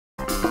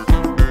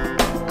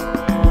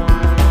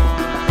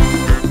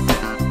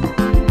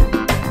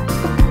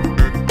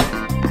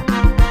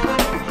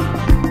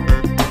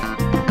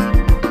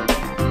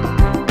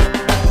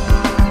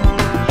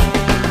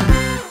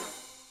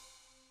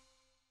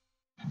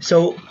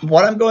So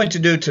what I'm going to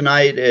do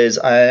tonight is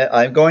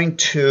I'm going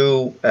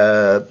to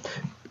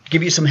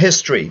give you some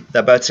history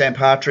about St.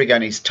 Patrick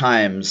and his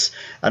times,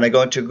 and I'm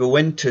going to go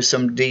into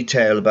some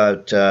detail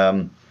about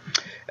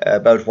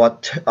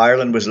what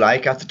Ireland was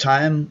like at the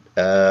time,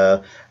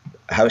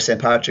 how St.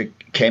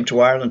 Patrick came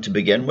to Ireland to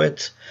begin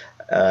with,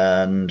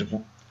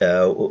 and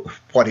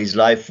what his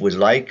life was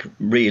like,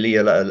 really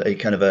a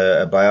kind of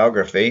a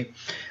biography.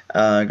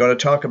 I'm going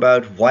to talk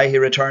about why he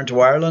returned to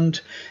Ireland,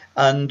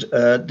 and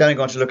then I'm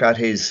going to look at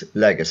his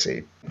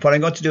legacy. What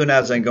I'm going to do now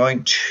is I'm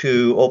going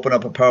to open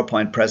up a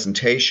PowerPoint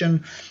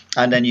presentation,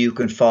 and then you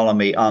can follow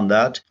me on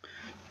that.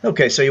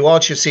 Okay, so you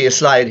all should see a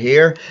slide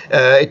here.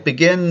 It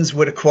begins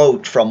with a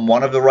quote from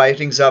one of the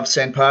writings of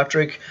St.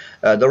 Patrick.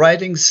 The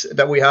writings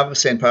that we have of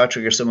St.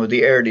 Patrick are some of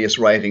the earliest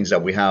writings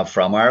that we have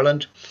from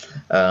Ireland.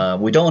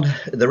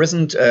 There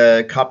isn't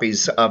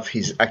copies of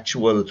his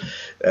actual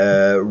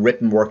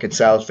written work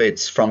itself.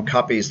 It's from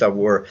copies that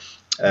were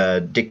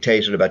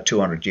dictated about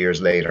 200 years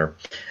later.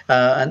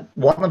 And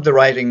one of the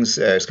writings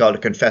is called a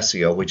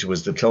Confessio, which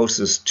was the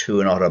closest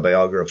to an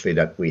autobiography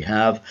that we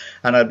have.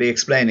 And I'll be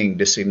explaining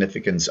the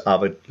significance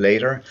of it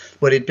later.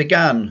 But it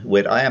began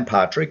with, "I am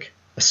Patrick,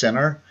 a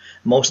sinner,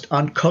 most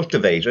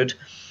uncultivated,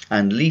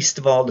 and least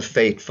of all the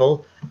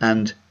faithful,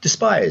 and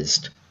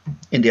despised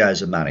in the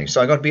eyes of many."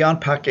 So I'm going to be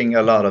unpacking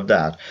a lot of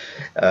that.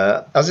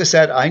 As I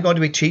said, I'm going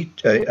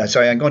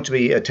to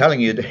be telling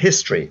you the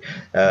history.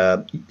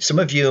 Some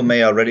of you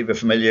may already be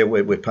familiar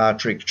with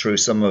Patrick through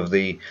some of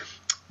the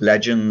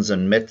legends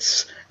and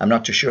myths. I'm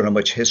not too sure how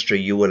much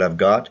history you will have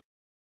got.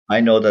 I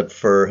know that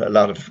for a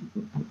lot of,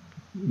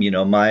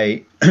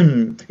 my,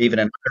 even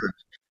in Ireland,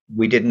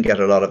 we didn't get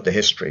a lot of the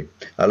history.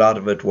 A lot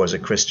of it was a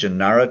Christian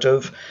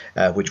narrative,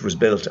 which was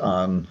built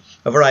on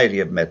a variety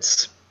of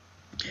myths.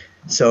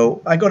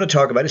 So I'm going to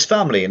talk about his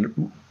family, and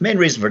the main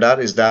reason for that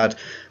is that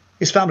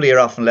his family are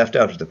often left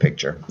out of the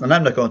picture, and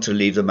I'm not going to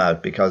leave them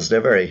out because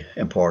they're very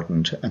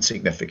important and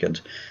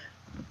significant.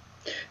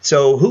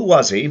 So who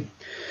was he?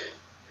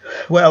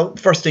 Well,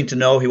 first thing to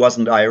know, he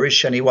wasn't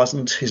Irish, and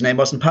his name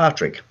wasn't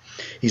Patrick.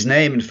 His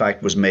name, in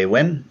fact, was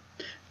Maewyn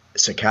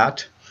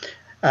Sacat,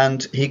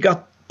 and he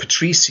got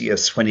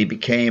Patricius when he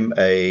became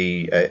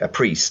a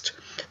priest.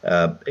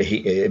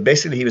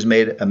 He was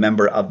made a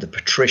member of the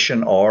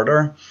patrician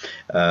order,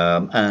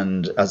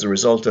 and as a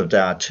result of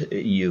that,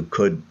 you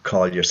could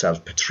call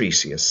yourself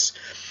Patricius,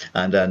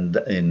 and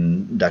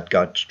then that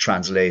got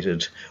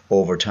translated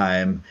over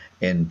time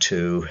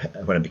into,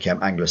 when it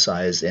became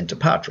anglicized, into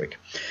Patrick.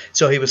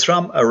 So he was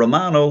from a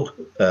Romano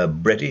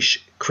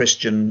British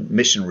Christian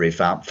missionary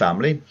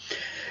family.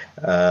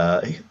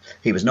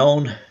 He was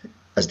known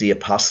as the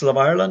Apostle of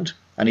Ireland,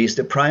 and he's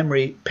the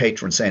primary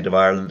patron saint of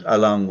Ireland,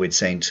 along with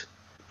Saint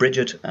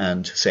Bridget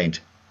and Saint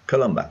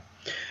Columba.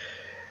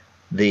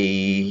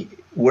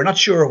 We're not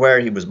sure where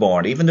he was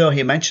born, even though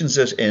he mentions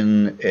it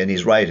in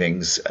his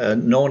writings.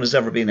 No one has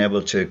ever been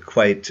able to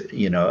quite,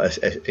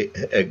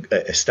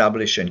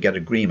 establish and get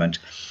agreement.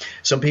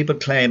 Some people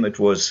claim it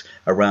was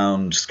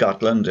around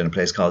Scotland in a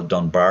place called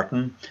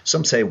Dunbarton.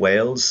 Some say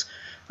Wales,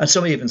 and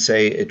some even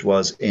say it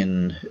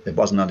wasn't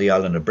on the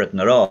island of Britain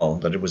at all,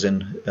 that it was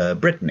in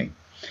Brittany.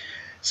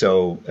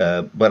 So,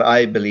 but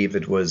I believe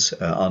it was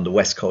on the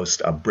west coast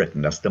of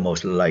Britain. That's the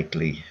most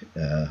likely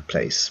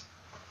place.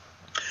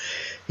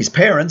 His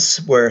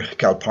parents were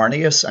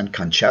Calpurnius and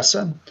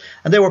Conchessa,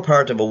 and they were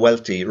part of a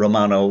wealthy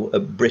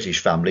Romano-British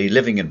family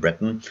living in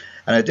Britain.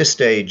 And at this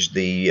stage,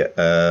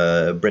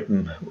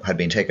 Britain had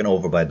been taken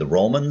over by the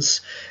Romans.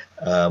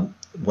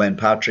 When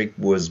Patrick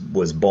was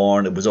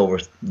born, it was over.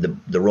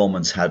 The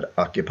Romans had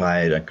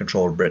occupied and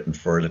controlled Britain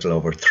for a little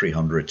over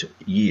 300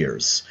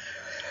 years.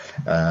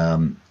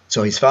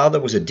 So his father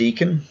was a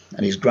deacon,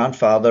 and his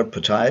grandfather,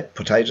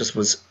 Potitus,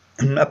 was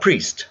a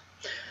priest.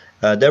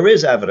 There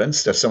is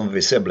evidence that some of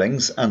his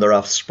siblings and their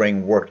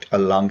offspring worked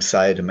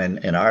alongside him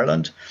in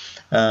Ireland.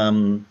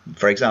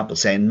 For example,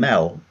 Saint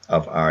Mel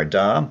of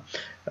Ardagh.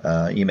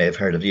 You may have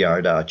heard of the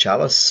Ardagh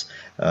chalice.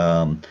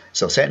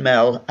 So Saint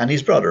Mel and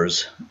his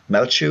brothers,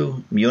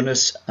 Melchu,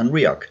 Munis, and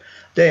Rioch,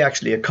 they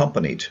actually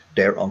accompanied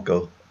their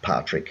uncle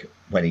Patrick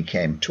when he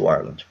came to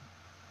Ireland.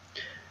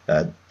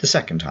 The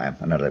second time,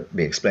 and I'll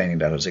be explaining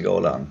that as I go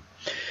along.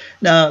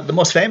 Now, the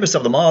most famous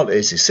of them all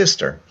is his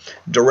sister,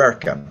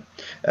 Dorerca.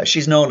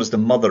 She's known as the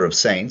Mother of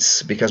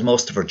Saints because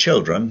most of her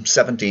children,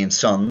 17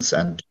 sons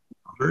and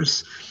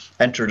daughters,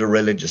 entered a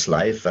religious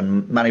life,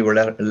 and many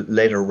were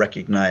later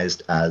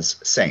recognized as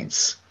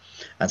saints.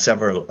 And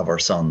several of her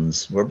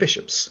sons were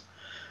bishops.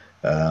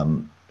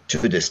 To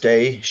this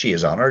day, she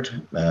is honoured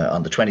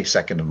on the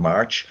 22nd of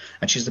March,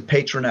 and she's the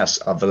patroness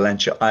of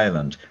Valentia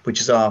Island, which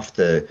is off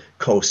the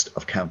coast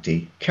of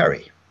County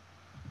Kerry.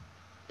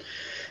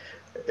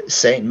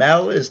 Saint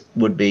Mel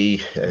would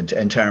be,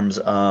 in terms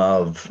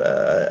of,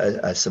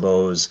 I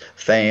suppose,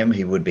 fame,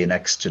 he would be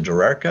next to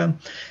Dorerca.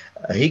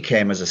 He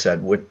came, as I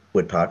said,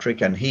 with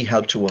Patrick, and he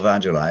helped to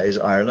evangelise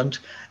Ireland.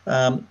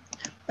 And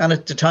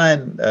at the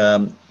time,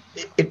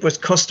 it was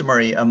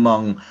customary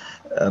among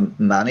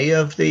many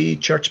of the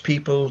church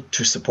people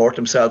to support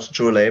themselves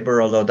through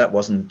labour, although that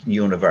wasn't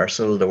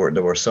universal. There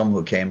were some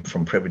who came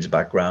from privileged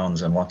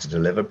backgrounds and wanted to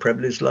live a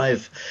privileged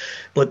life,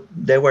 but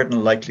they weren't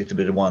likely to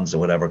be the ones that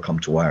would ever come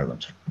to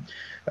Ireland.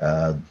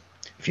 Uh,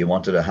 if you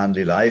wanted a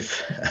handy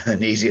life,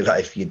 an easy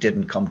life, you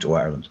didn't come to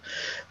Ireland.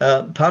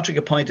 Patrick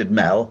appointed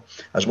Mel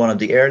as one of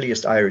the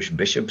earliest Irish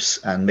bishops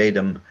and made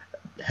him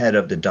head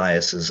of the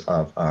Diocese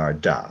of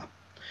Ardagh.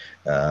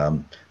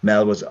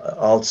 Mel was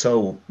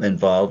also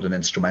involved and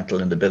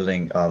instrumental in the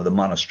building of the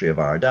monastery of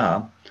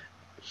Ardagh,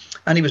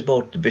 and he was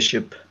both the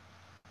bishop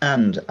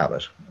and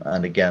abbot.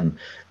 And again,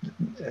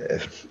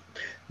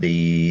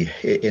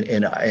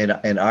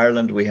 in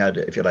Ireland we had,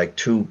 if you like,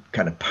 two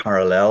kind of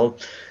parallel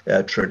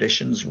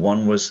traditions.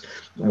 One was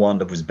one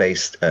that was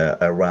based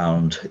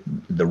around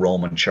the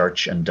Roman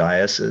Church and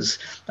diocese,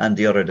 and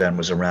the other then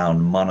was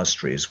around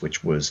monasteries,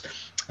 which was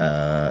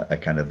a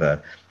kind of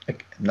a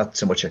not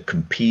so much a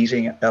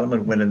competing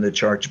element within the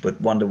church,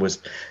 but one that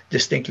was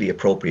distinctly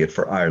appropriate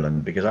for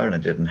Ireland, because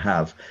Ireland didn't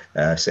have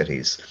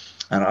cities,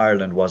 and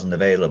Ireland wasn't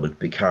available to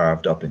be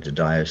carved up into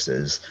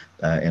dioceses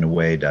in a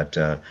way that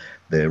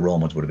the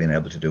Romans would have been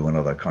able to do in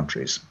other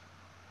countries.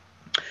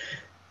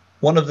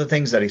 One of the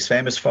things that he's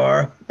famous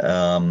for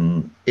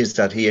is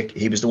that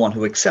he was the one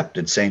who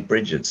accepted St.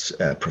 Bridget's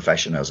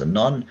profession as a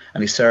nun,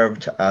 and he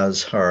served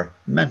as her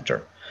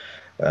mentor.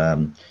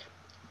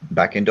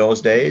 Back in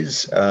those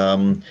days,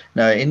 now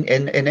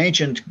in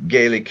ancient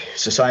Gaelic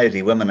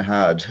society, women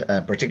had,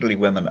 particularly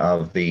women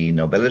of the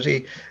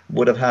nobility,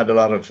 would have had a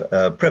lot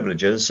of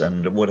privileges,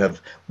 and would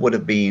have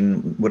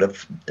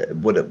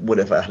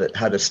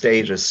had a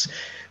status,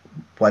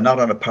 while not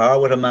on a par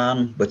with a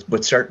man,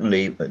 but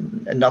certainly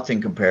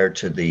nothing compared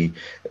to the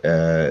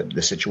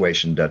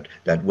situation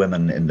that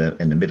women in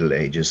the Middle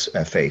Ages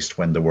faced,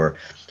 when they were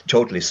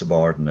totally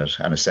subordinate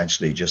and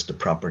essentially just the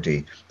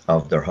property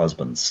of their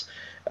husbands.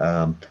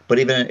 But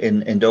even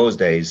in those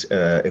days,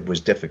 it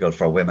was difficult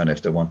for women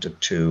if they wanted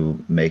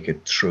to make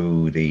it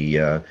through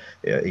the,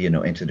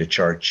 into the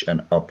church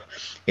and up.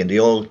 In the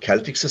old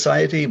Celtic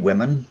society,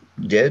 women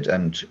did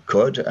and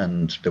could,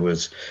 and there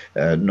was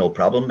no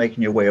problem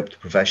making your way up to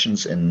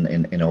professions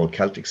in old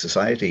Celtic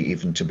society,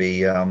 even to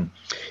be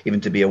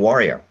a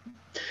warrior.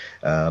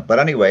 But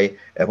anyway,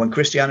 when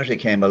Christianity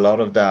came, a lot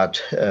of that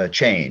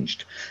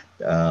changed.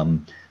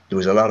 There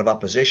was a lot of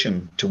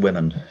opposition to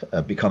women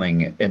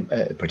becoming,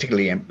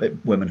 particularly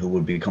women who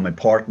would become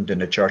important in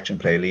the church and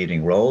play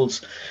leading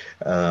roles.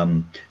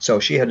 So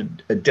she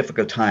had a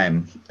difficult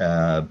time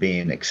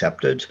being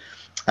accepted,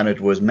 and it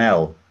was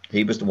Mel.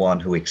 He was the one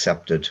who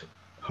accepted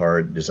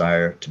her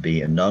desire to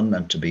be a nun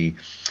and to be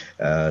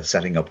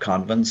setting up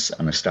convents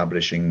and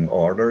establishing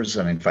orders.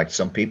 And in fact,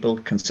 some people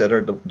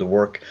consider the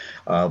work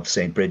of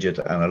St. Bridget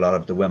and a lot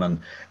of the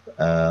women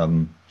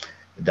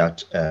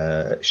that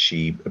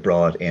she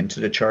brought into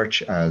the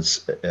church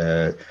as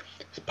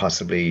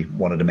possibly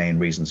one of the main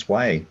reasons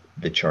why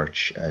the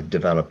church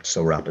developed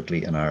so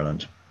rapidly in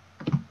Ireland.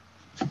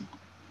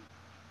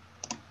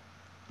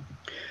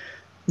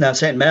 Now,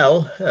 St.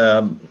 Mel,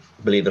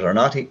 believe it or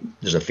not,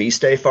 there's a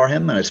feast day for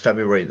him, and it's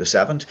February the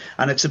 7th,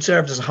 and it's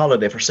observed as a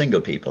holiday for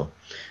single people.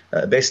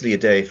 Basically a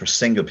day for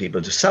single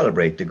people to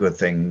celebrate the good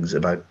things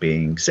about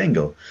being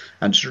single.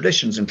 And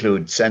traditions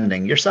include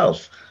sending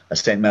yourself a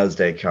St. Mel's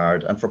Day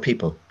card, and for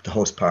people to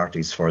host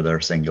parties for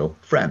their single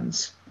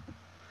friends.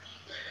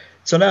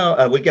 So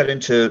now we'll get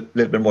into a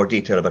little bit more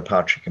detail about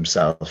Patrick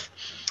himself.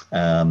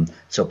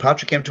 So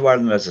Patrick came to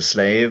Ireland as a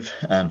slave,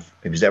 and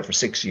he was there for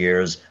 6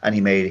 years, and he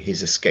made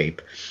his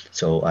escape.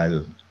 So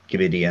I'll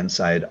give you the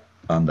inside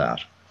on that.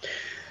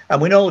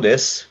 And we know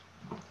this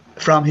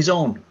from his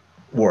own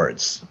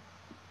words.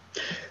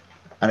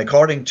 And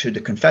according to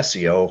the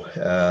Confessio,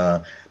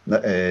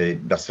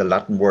 that's the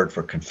Latin word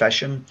for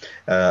confession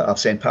of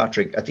St.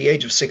 Patrick, at the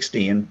age of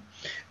 16,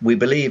 we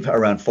believe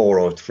around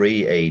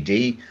 403 AD,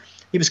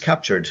 he was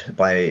captured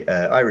by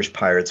Irish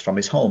pirates from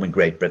his home in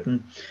Great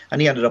Britain,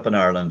 and he ended up in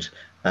Ireland,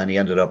 and he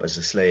ended up as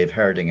a slave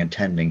herding and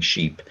tending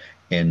sheep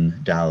in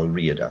Dal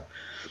Riada.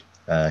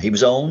 He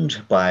was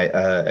owned by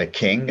a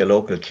king, a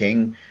local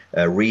king.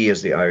 Ri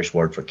is the Irish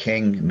word for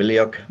king,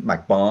 Miliach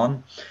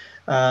MacBaun,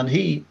 and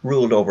he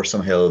ruled over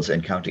some hills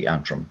in County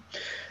Antrim.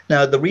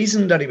 Now, the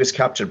reason that he was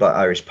captured by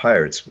Irish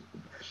pirates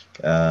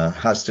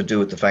has to do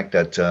with the fact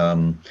that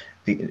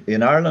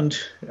in Ireland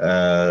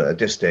at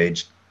this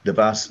stage, the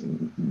vast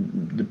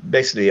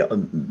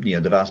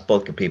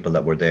bulk of people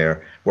that were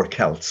there were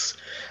Celts.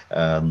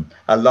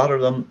 A lot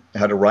of them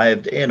had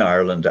arrived in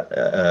Ireland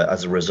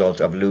as a result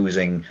of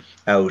losing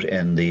out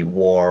in the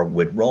war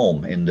with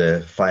Rome in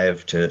the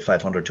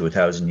 500 to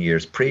 1,000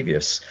 years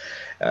previous.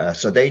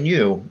 So they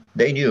knew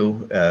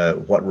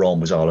what Rome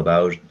was all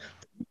about,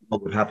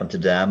 what would happen to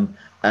them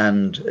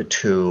and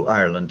to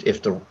Ireland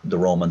if the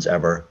Romans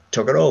ever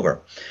took it over.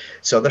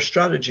 So their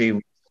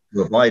strategy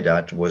to avoid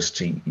that was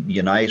to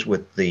unite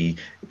with the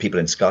people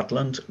in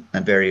Scotland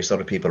and various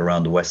other people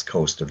around the west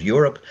coast of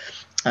Europe,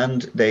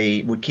 and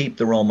they would keep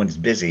the Romans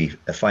busy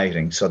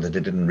fighting so that they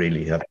didn't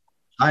really have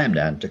time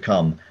then to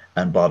come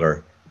and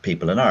bother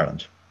people in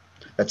Ireland.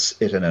 That's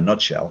it in a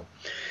nutshell.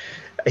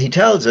 He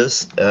tells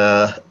us,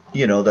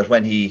 that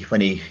when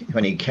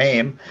he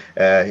came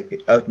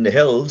out in the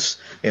hills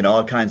in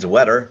all kinds of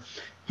weather,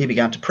 he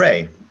began to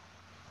pray.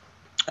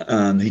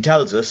 He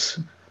tells us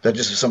that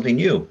this was something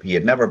new. He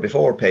had never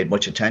before paid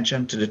much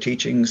attention to the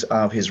teachings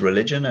of his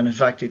religion, and in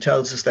fact, he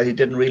tells us that he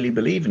didn't really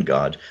believe in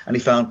God, and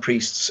he found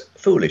priests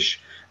foolish,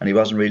 and he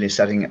wasn't really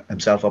setting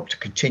himself up to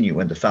continue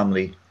in the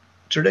family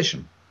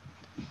tradition.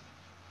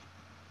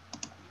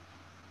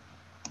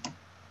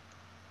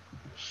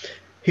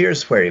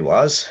 Here's where he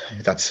was.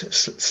 That's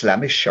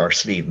Slemish or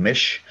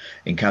Slevemish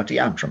in County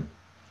Antrim.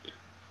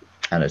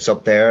 And it's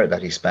up there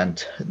that he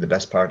spent the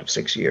best part of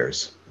 6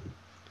 years.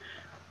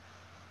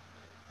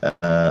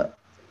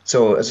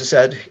 So, as I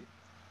said,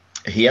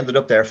 he ended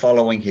up there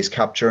following his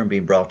capture and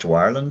being brought to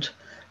Ireland.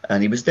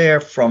 And he was there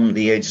from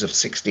the ages of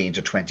 16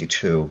 to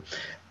 22.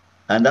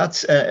 And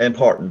that's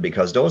important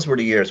because those were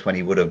the years when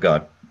he would have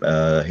got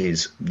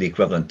the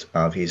equivalent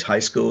of his high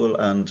school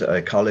and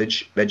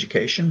college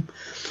education.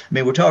 I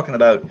mean, we're talking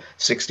about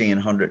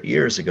 1600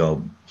 years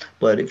ago,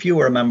 but if you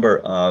were a member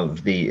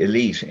of the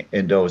elite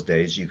in those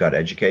days, you got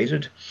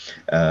educated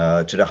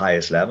to the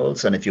highest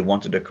levels, and if you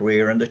wanted a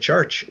career in the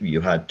church, you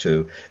had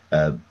to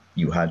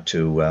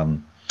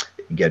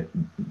get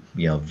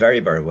very,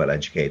 very well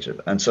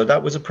educated. And so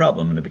that was a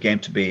problem, and it began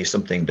to be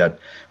something that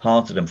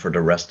haunted him for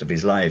the rest of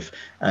his life,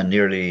 and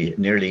nearly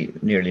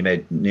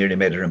made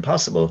it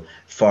impossible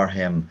for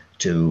him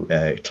to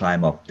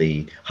climb up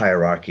the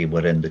hierarchy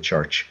within the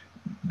church,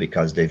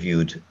 because they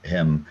viewed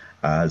him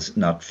as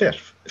not fit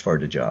for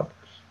the job,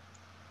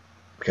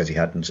 because he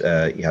hadn't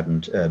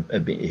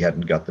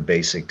got the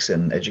basics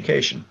in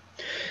education.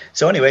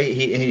 So anyway,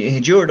 he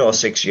endured those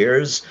 6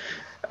 years.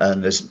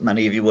 And as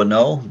many of you will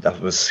know, that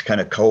was kind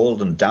of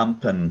cold and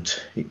damp, and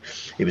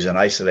he was in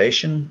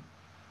isolation.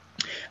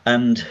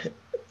 And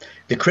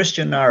the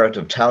Christian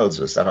narrative tells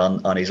us that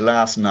on his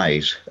last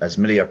night, as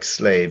Miliach's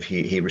slave,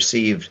 he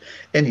received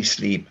in his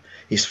sleep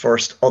his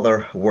first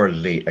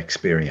otherworldly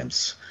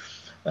experience.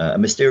 A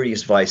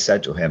mysterious voice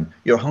said to him,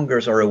 "Your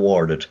hungers are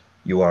rewarded.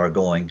 You are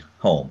going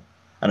home."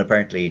 And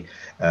apparently,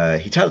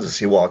 he tells us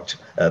he walked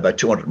about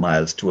 200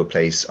 miles to a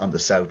place on the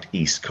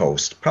southeast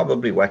coast,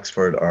 probably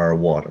Wexford or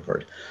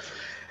Waterford.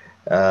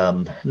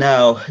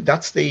 Now,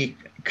 that's the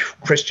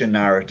Christian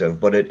narrative,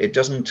 but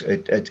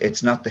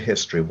it's not the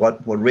history.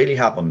 What really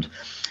happened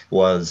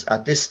was,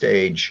 at this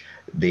stage,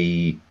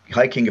 the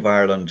High King of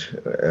Ireland,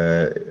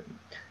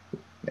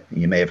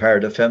 you may have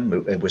heard of him,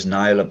 it was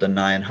Niall of the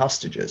Nine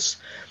Hostages.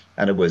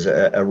 And it was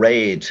a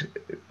raid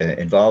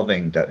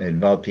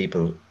involved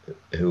people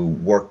who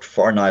worked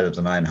for Niall of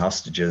the Nine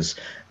Hostages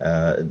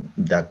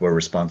that were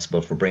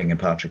responsible for bringing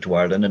Patrick to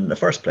Ireland in the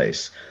first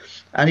place.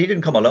 And he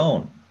didn't come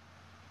alone.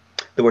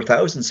 There were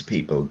thousands of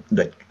people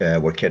that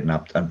were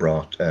kidnapped and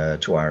brought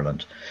to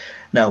Ireland.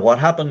 Now, what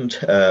happened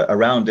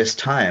around this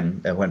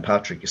time when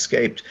Patrick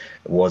escaped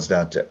was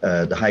that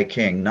the High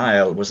King,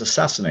 Niall, was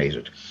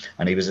assassinated.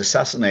 And he was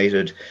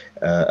assassinated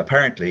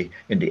apparently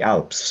in the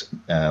Alps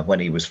when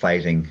he was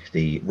fighting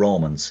the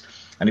Romans.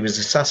 And he was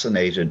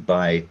assassinated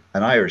by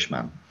an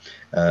Irishman,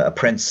 a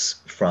prince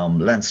from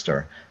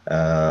Leinster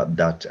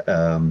that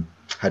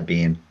had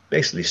been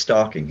basically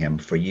stalking him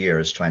for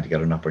years, trying to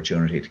get an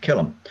opportunity to kill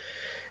him.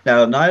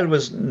 Now, Niall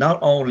was not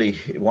only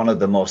one of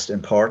the most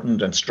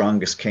important and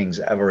strongest kings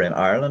ever in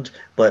Ireland,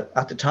 but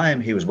at the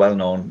time he was well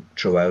known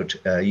throughout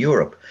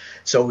Europe.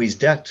 So his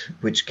death,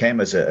 which came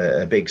as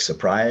a big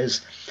surprise,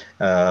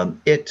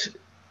 it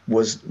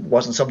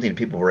wasn't something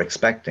people were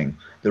expecting.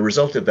 The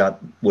result of that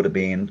would have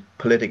been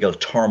political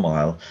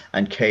turmoil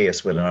and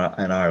chaos in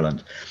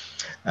Ireland.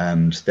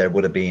 And there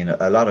would have been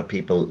a lot of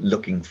people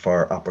looking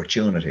for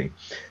opportunity.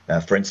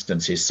 For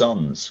instance, his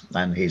sons,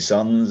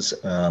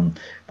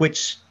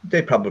 which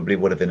they probably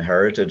would have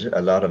inherited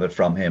a lot of it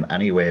from him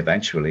anyway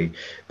eventually.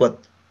 But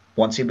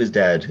once he was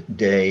dead,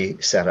 they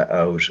set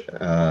out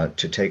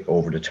to take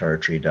over the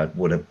territory that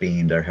would have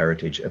been their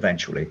heritage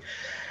eventually.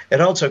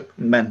 It also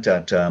meant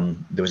that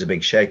there was a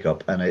big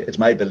shake-up, and it's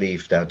my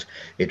belief that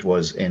it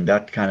was in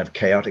that kind of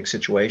chaotic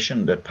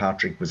situation that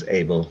Patrick was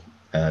able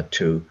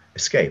to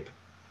escape.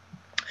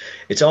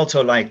 It's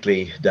also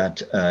likely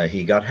that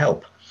he got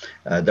help.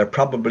 There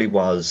probably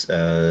was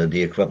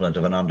the equivalent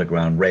of an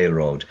underground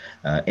railroad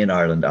in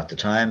Ireland at the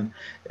time.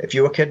 If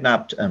you were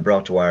kidnapped and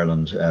brought to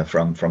Ireland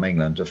from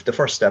England, the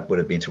first step would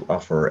have been to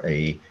offer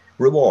a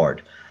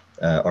reward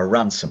or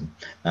ransom.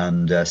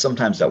 And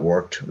sometimes that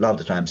worked, a lot of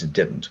the times it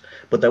didn't.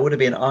 But there would have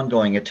been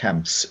ongoing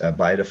attempts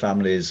by the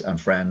families and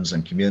friends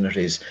and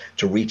communities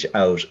to reach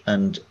out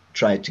and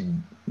try to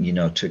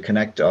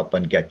connect up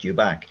and get you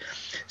back.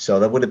 So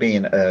there would have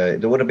been,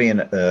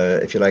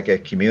 if you like, a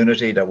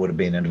community that would have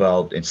been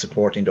involved in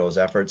supporting those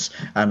efforts,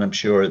 and I'm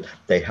sure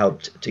they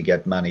helped to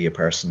get many a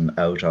person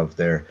out of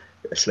their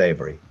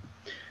slavery.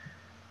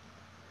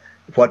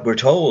 What we're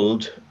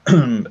told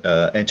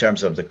in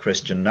terms of the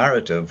Christian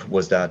narrative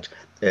was that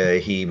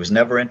he was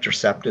never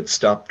intercepted,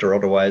 stopped, or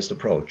otherwise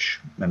approached.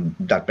 And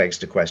that begs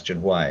the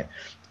question why.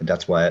 And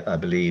that's why I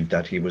believe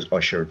that he was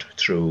ushered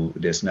through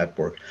this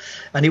network.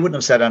 And he wouldn't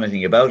have said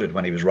anything about it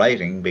when he was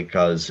writing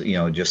because,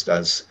 just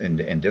as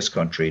in this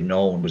country,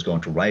 no one was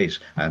going to write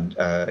and,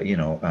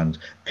 and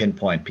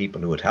pinpoint people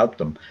who would help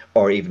them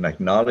or even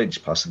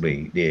acknowledge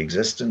possibly the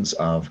existence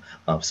of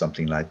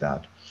something like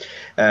that.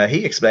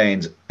 He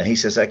explains, and he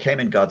says, "I came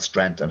in God's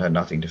strength and had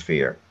nothing to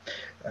fear."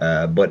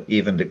 But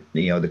even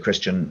the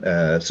Christian,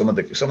 some of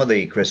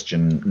the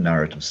Christian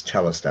narratives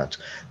tell us that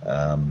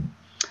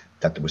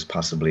that there was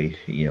possibly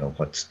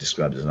what's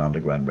described as an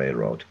underground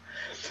railroad.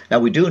 Now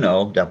we do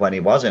know that when he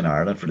was in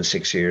Ireland for the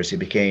 6 years, he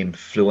became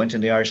fluent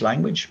in the Irish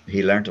language.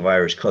 He learnt of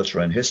Irish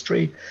culture and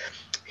history.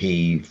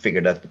 He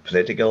figured out the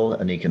political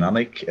and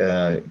economic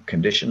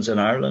conditions in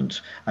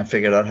Ireland and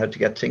figured out how to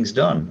get things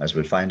done, as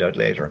we'll find out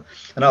later.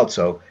 And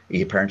also,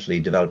 he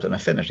apparently developed an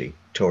affinity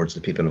towards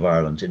the people of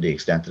Ireland to the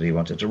extent that he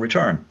wanted to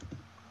return.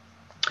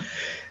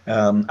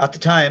 At the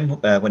time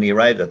when he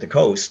arrived at the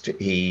coast,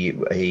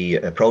 he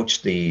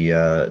approached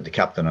the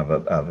captain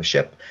of a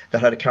ship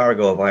that had a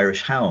cargo of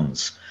Irish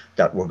hounds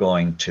that were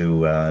going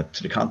to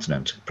the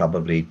continent,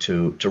 probably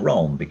to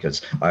Rome,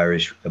 because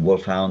Irish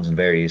wolfhounds and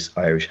various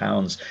Irish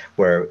hounds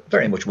were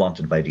very much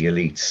wanted by the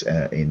elites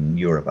in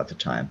Europe at the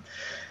time.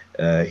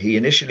 He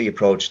initially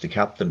approached the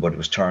captain, but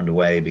was turned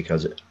away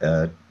because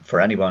for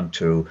anyone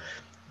to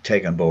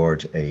take on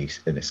board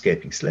an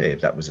escaping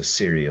slave, that was a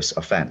serious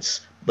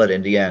offence. But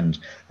in the end,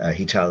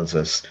 he tells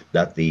us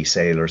that the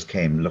sailors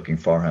came looking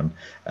for him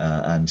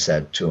and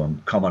said to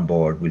him, "Come on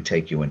board, we'll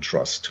take you in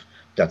trust."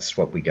 That's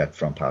what we get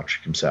from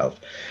Patrick himself.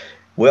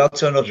 We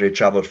also know that he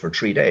travelled for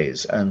 3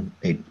 days, and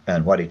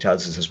what he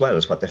tells us as well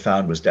is what they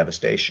found was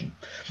devastation.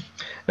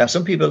 Now,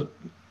 some people,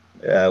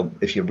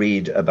 if you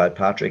read about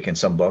Patrick in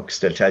some books,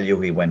 they'll tell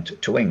you he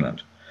went to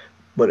England,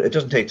 but it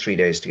doesn't take 3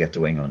 days to get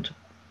to England.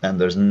 And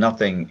there's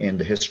nothing in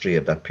the history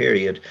of that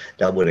period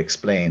that would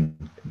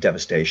explain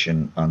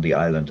devastation on the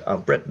island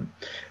of Britain.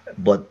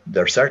 But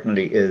there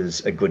certainly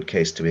is a good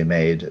case to be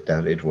made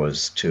that it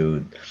was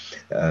to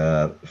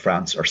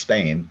France or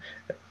Spain,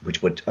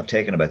 which would have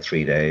taken about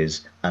 3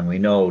 days. And we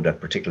know that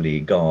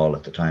particularly Gaul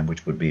at the time,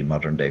 which would be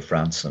modern day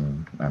France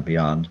and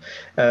beyond,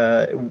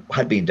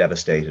 had been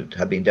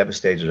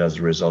devastated as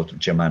a result of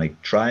Germanic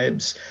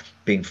tribes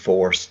being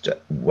forced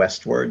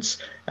westwards.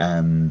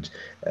 And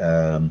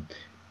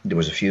there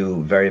was a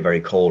few very,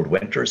 very cold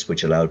winters,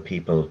 which allowed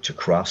people to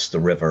cross the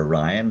River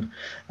Rhine,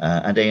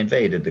 and they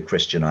invaded the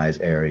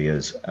Christianized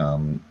areas.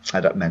 And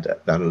that meant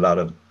that a lot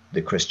of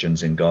the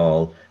Christians in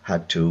Gaul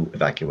had to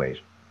evacuate.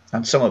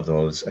 And some of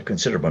those, a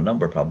considerable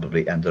number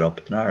probably, ended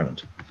up in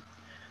Ireland.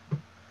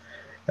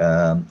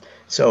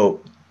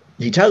 So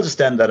he tells us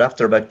then that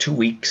after about 2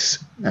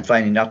 weeks and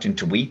finding nothing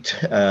to eat,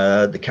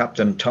 the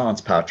captain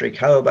taunts Patrick,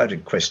 "How about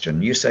it,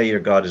 Christian? You say your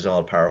God is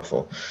all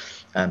powerful."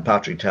 And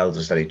Patrick tells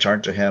us that he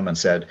turned to him and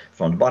said,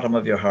 "From the bottom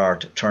of your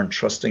heart, turn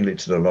trustingly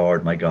to the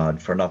Lord my God,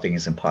 for nothing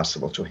is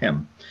impossible to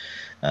him."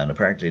 And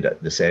apparently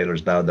the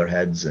sailors bowed their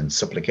heads in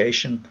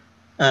supplication.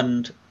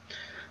 And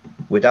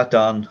with that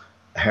done,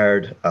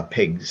 heard a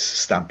pig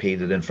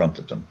stampeded in front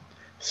of them.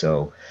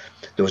 So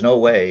there was no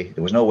way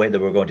they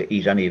were going to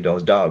eat any of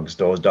those dogs.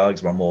 Those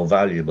dogs were more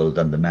valuable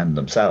than the men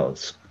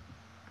themselves.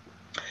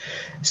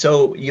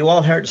 So you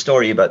all heard the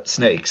story about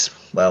snakes.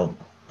 Well,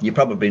 you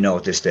probably know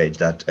at this stage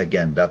that,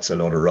 again, that's a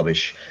load of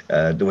rubbish.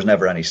 There was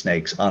never any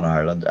snakes on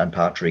Ireland, and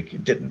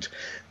Patrick didn't.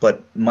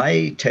 But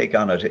my take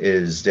on it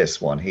is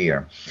this one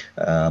here,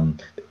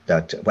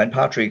 that when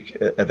Patrick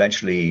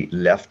eventually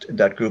left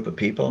that group of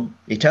people,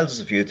 he tells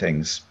us a few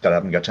things that I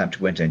haven't got time to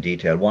go into in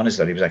detail. One is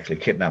that he was actually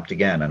kidnapped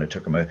again, and it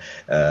took him,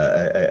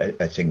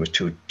 I think it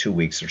was two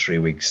weeks or 3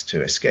 weeks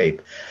to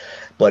escape.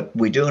 But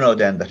we do know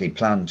then that he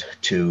planned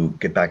to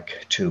get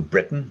back to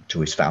Britain,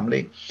 to his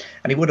family,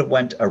 and he would have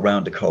went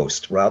around the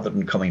coast rather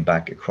than coming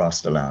back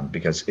across the land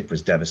because it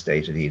was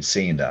devastated. He had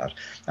seen that.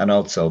 And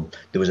also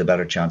there was a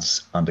better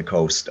chance on the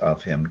coast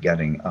of him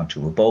getting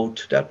onto a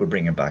boat that would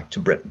bring him back to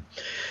Britain.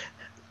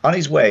 On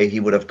his way, he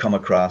would have come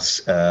across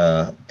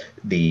the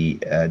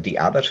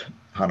abbot,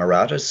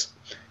 Honoratus,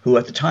 who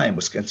at the time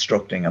was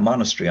constructing a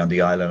monastery on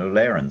the island of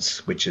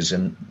Lérins, which is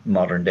in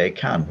modern-day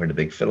Cannes, where the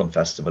big film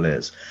festival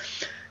is.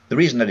 The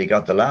reason that he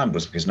got the land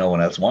was because no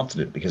one else wanted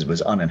it, because it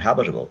was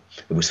uninhabitable.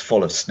 It was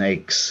full of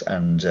snakes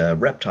and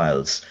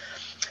reptiles.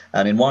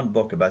 And in one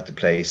book about the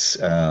place,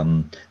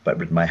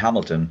 written by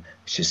Hamilton,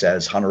 she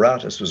says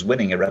Honoratus was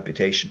winning a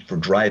reputation for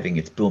driving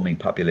its booming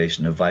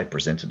population of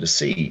vipers into the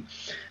sea.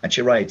 And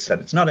she writes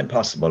that it's not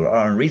impossible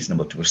or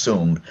unreasonable to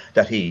assume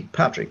that he,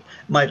 Patrick,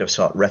 might have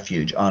sought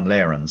refuge on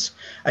Lérins.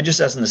 And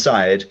just as an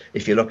aside,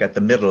 if you look at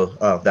the middle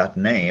of that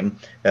name,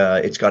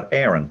 it's got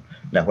Aaron.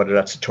 Now, whether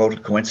that's a total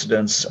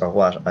coincidence or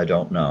what, I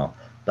don't know.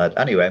 But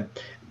anyway,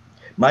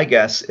 my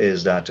guess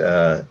is that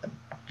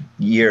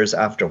years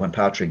after when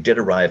Patrick did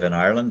arrive in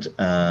Ireland,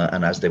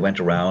 and as they went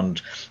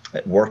around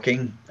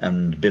working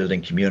and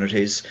building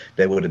communities,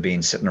 they would have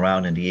been sitting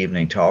around in the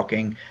evening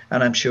talking,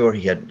 and I'm sure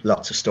he had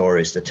lots of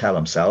stories to tell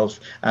himself,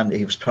 and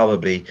he was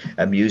probably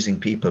amusing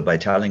people by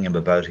telling him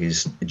about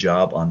his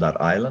job on that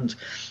island.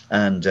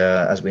 And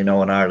as we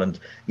know in Ireland,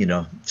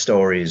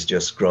 stories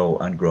just grow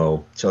and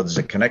grow. So there's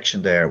a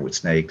connection there with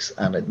snakes,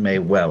 and it may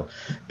well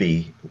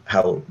be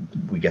how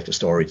we get the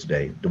story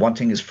today. The one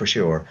thing is for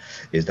sure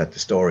is that the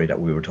story that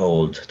we were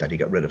told that he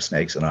got rid of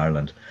snakes in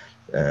Ireland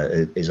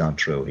is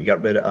untrue. He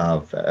got rid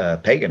of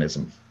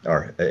paganism,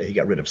 or he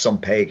got rid of some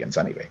pagans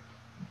anyway.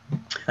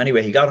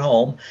 Anyway, he got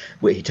home.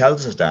 He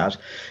tells us that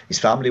his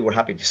family were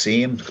happy to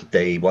see him.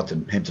 They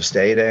wanted him to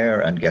stay there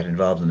and get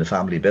involved in the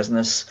family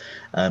business,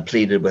 and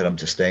pleaded with him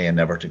to stay and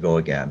never to go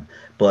again.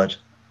 But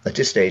at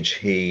this stage,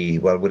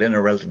 within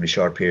a relatively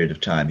short period of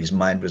time, his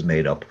mind was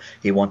made up.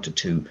 He wanted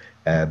to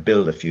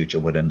build a future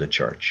within the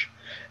church.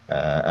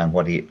 And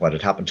what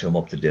had happened to him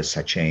up to this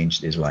had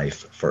changed his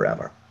life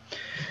forever.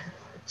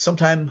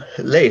 Sometime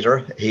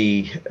later,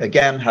 he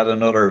again had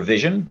another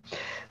vision.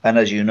 And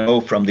as you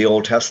know from the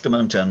Old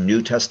Testament and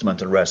New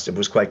Testament and rest, it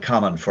was quite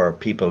common for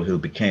people who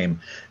became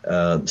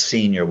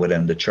senior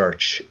within the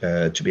church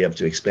to be able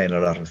to explain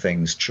a lot of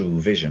things through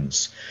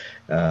visions.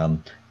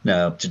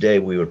 Now, today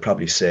we would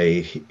probably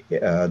say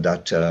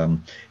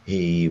that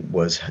he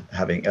was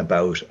having a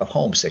bout of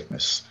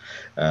homesickness.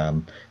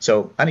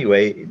 So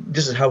anyway,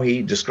 this is how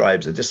he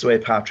describes it. This is the way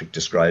Patrick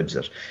describes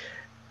it.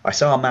 I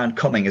saw a man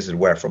coming, as it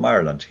were, from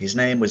Ireland. His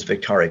name was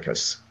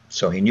Victoricus.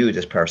 So he knew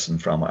this person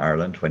from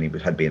Ireland when he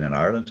had been in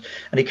Ireland,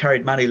 and he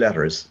carried many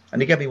letters, and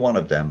he gave me one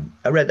of them.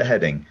 I read the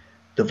heading,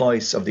 "The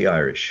Voice of the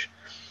Irish."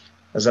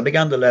 As I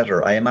began the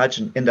letter, I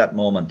imagined in that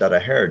moment that I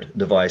heard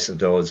the voice of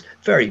those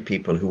very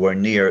people who were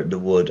near the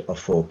wood of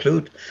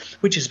Fauclute,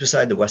 which is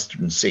beside the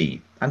Western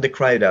Sea, and they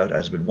cried out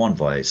as with one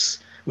voice,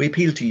 "We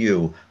appeal to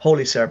you,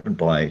 Holy Serpent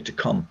Boy, to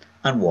come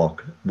and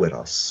walk with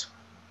us."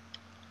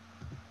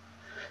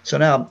 So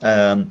now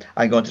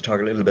I'm going to talk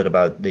a little bit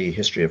about the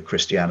history of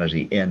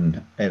Christianity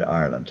in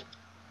Ireland.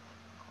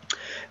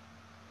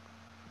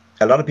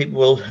 A lot of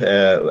people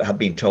have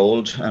been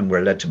told and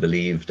were led to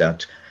believe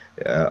that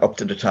up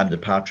to the time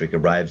that Patrick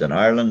arrived in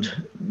Ireland,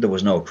 there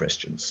was no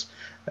Christians.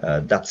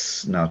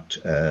 That's not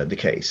the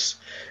case.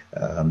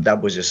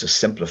 That was just a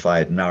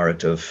simplified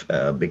narrative.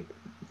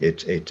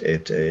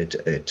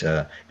 It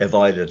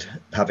avoided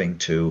having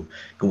to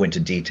go into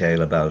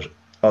detail about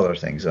other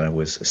things, and it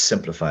was a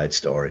simplified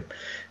story.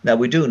 Now,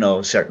 we do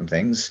know certain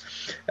things.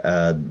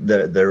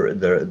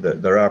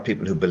 There are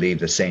people who believe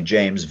that St.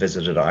 James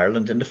visited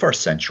Ireland in the 1st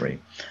century,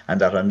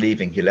 and that on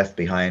leaving he left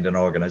behind an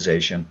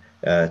organisation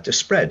to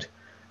spread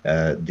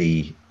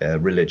the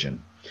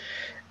religion.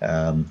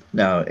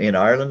 Now, in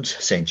Ireland,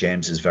 St.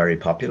 James is very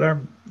popular.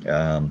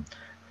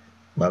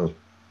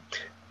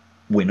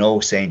 We know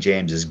St.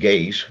 James's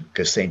Gate,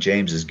 because St.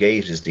 James's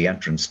Gate is the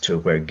entrance to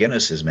where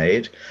Guinness is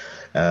made.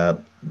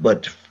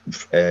 But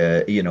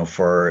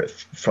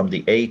from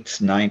the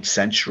 8th, 9th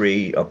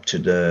century up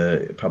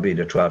to probably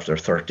the 12th or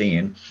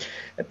 13th,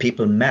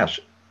 people met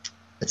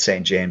at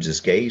St.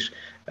 James's Gate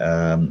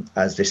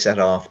as they set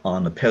off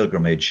on a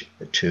pilgrimage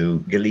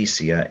to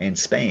Galicia in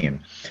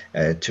Spain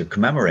to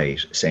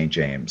commemorate St.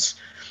 James.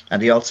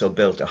 And he also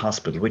built a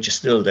hospital, which is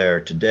still there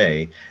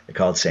today,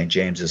 called St.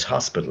 James's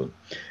Hospital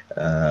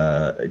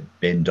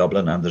in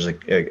Dublin. And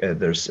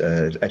there's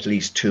at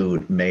least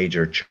 2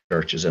 major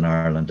churches in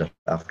Ireland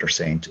after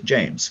St.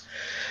 James.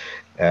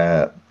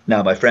 Now,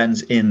 my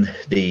friends in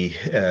the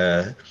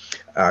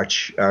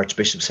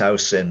Archbishop's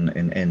house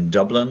in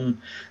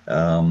Dublin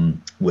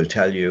will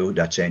tell you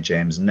that St.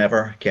 James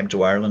never came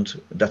to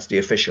Ireland. That's the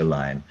official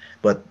line,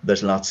 but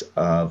there's lots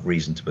of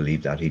reason to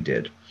believe that he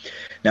did.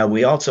 Now,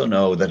 we also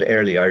know that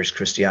early Irish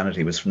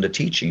Christianity was from the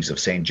teachings of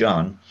St.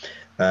 John,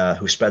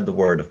 who spread the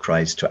word of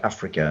Christ to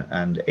Africa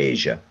and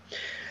Asia.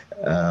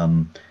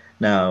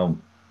 Now,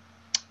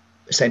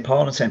 St.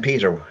 Paul and St.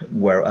 Peter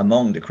were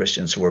among the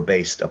Christians who were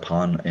based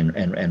upon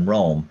in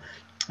Rome.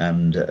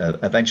 And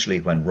eventually,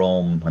 when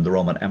the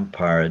Roman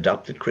Empire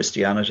adopted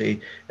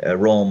Christianity,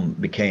 Rome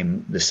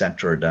became the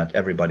center that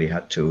everybody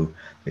had to,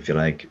 if you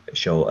like,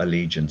 show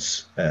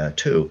allegiance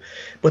to.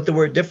 But there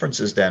were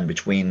differences then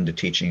between the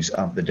teachings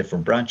of the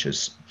different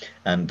branches,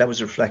 and that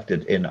was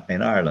reflected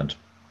in Ireland.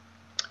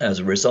 As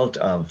a result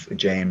of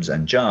James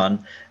and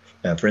John,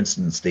 for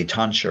instance, the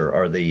tonsure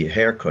or the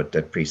haircut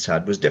that priests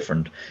had was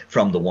different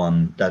from the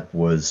one that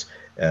was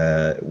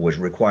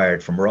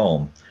required from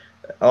Rome.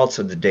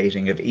 Also, the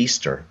dating of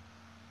Easter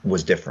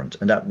was different,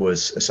 and that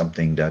was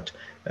something that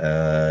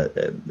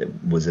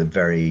was a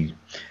very,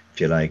 if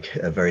you like,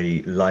 a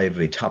very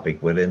lively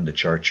topic within the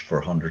church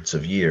for hundreds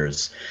of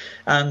years.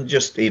 And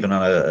just even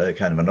on a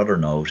kind of another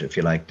note, if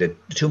you like, the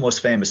 2 most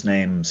famous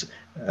names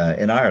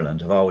in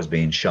Ireland have always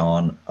been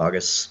Sean,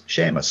 August,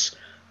 Seamus,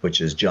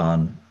 which is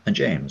John and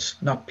James,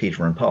 not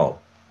Peter and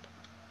Paul.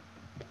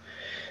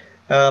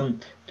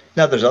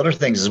 Now, there's other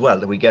things as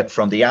well that we get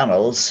from the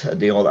annals,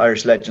 the old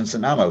Irish legends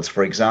and annals.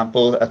 For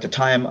example, at the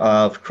time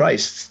of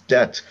Christ's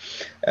death,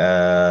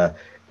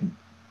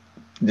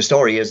 The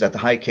story is that the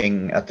High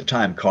King at the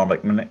time,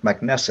 Cormac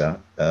MacNessa,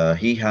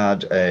 he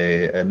had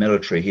a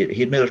military. He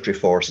had military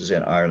forces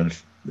in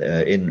Ireland,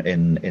 in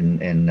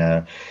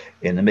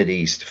the Mid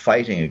East,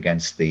 fighting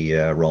against the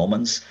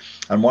Romans,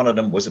 and one of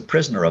them was a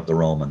prisoner of the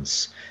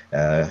Romans,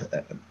 a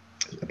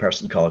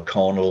person called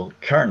Conal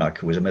Cernach,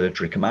 who was a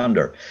military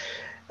commander.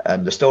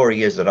 And the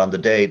story is that on the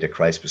day that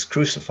Christ was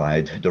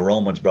crucified, the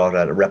Romans brought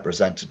out a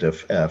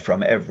representative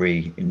from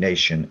every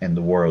nation in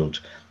the world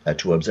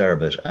to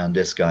observe it. And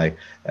this guy,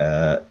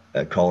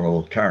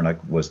 Conal Cernach,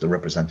 was the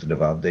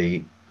representative of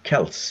the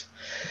Celts.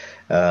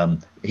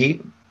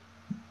 He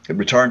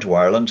returned to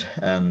Ireland,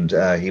 and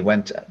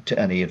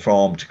he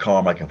informed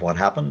Cormac of what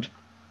happened.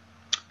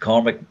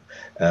 Cormac,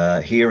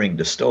 hearing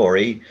the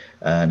story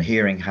and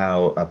hearing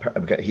how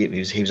he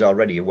was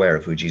already aware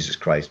of who Jesus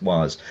Christ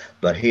was,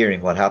 but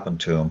hearing what happened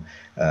to him,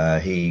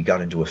 he got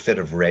into a fit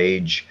of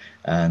rage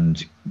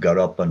and got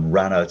up and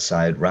ran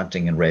outside,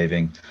 ranting and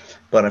raving.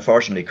 But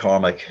unfortunately,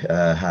 Cormac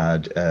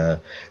had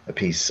a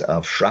piece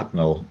of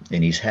shrapnel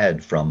in his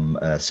head from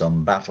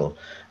some battle,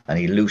 and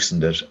he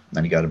loosened it,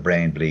 and he got a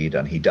brain bleed,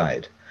 and he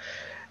died.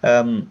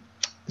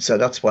 So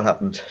that's what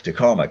happened to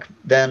Cormac.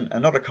 Then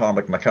another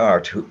Cormac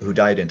MacArt, who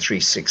died in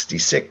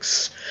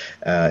 366,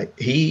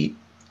 he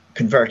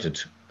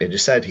converted. It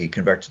is said he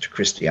converted to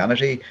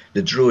Christianity.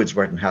 The Druids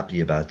weren't happy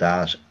about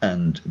that,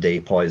 and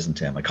they poisoned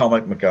him. And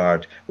Cormac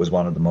MacArt was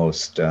one of the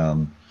most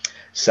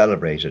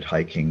celebrated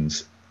High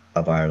Kings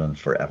of Ireland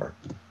forever.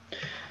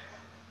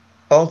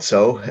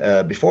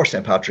 Also, before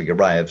St. Patrick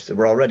arrived, there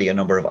were already a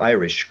number of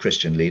Irish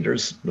Christian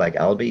leaders like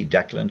Albie,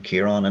 Declan,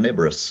 Kieran, and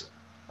Ibrus,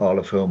 all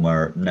of whom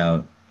are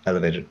now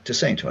elevated to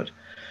sainthood.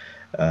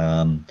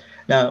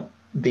 Now,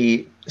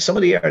 some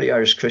of the early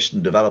Irish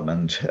Christian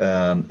development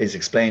is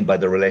explained by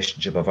the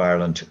relationship of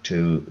Ireland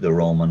to the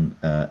Roman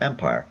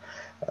Empire.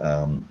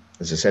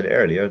 As I said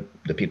earlier,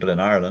 the people in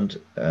Ireland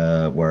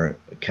were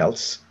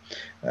Celts,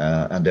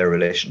 and their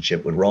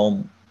relationship with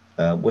Rome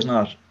was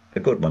not a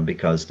good one,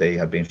 because they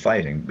had been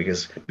fighting.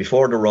 Because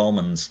before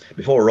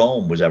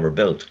Rome was ever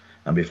built,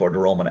 and before the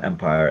Roman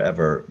Empire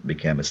ever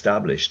became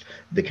established,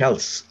 the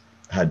Celts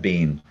had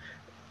been,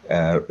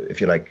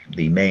 if you like,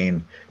 the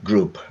main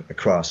group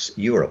across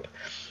Europe,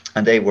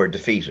 and they were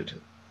defeated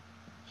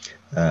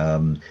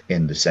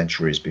in the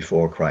centuries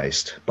before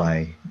Christ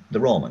by the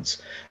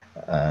Romans,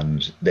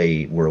 and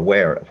they were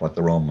aware of what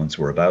the Romans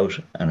were about,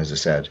 and as I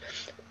said,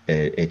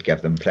 it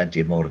gave them plenty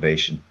of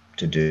motivation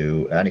to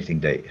do anything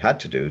they had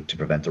to do to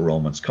prevent the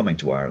Romans coming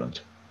to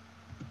Ireland.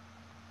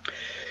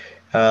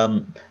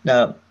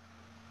 Now,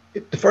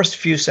 the first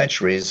few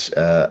centuries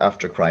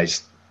after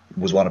Christ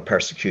was one of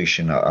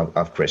persecution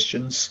of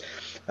Christians,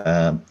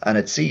 and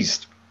it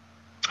ceased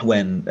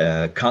when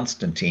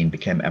Constantine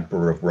became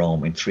emperor of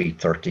Rome in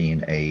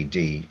 313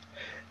 AD,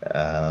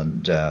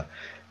 and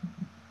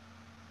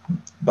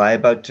by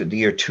about the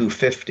year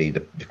 250, the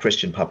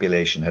Christian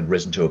population had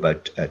risen to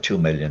about 2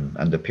 million,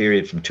 and the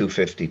period from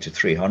 250 to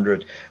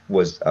 300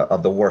 was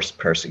of the worst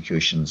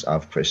persecutions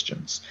of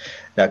Christians.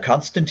 Now,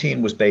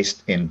 Constantine was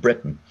based in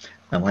Britain,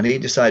 and when he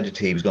decided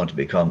he was going to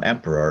become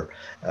emperor,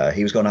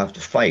 he was going to have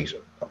to fight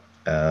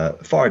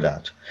for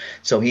that.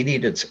 So he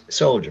needed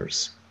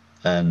soldiers,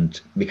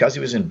 and because he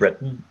was in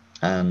Britain,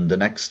 and the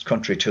next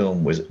country to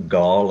him was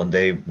Gaul, and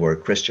they were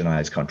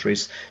Christianized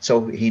countries,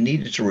 so he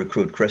needed to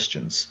recruit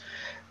Christians.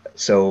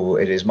 So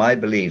it is my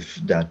belief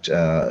that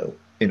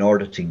in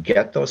order to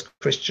get those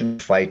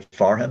Christians to fight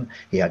for him,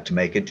 he had to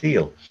make a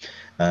deal.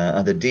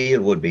 And the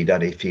deal would be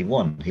that if he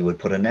won, he would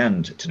put an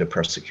end to the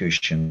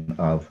persecution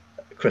of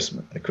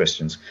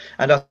Christians.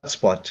 And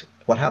that's what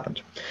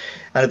happened.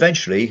 And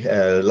eventually,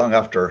 long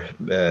after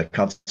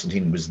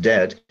Constantine was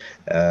dead,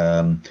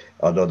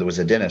 although there was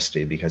a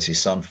dynasty because his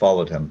son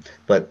followed him,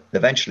 but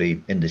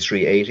eventually in the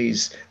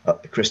 380s,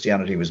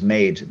 Christianity was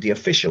made the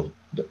official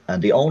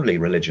and the only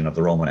religion of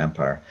the Roman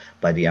Empire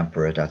by the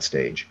emperor at that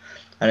stage.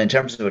 And in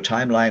terms of a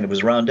timeline, it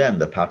was around then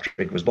that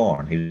Patrick was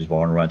born. He was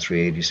born around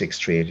 386,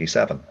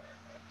 387.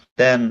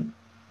 Then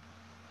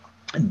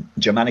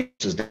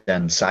Germanicus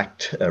then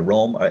sacked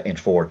Rome in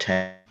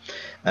 410.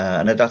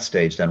 And at that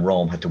stage, then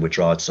Rome had to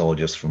withdraw its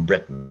soldiers from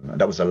Britain. And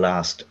that was the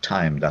last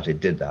time that it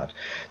did that.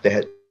 They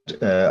had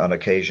on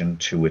occasion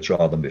to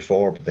withdraw them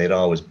before, but they'd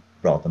always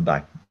brought them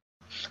back.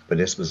 But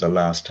this was the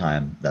last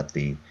time that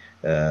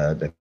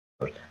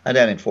and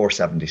then in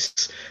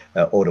 476,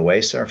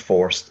 Odoacer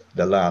forced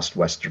the last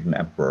Western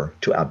emperor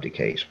to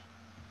abdicate.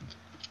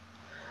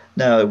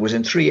 Now, it was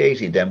in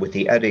 380 then, with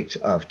the Edict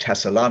of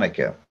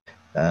Thessalonica,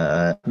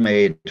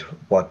 made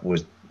what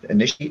was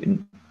initially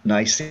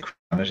Nicene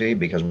Christianity,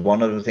 because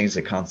one of the things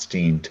that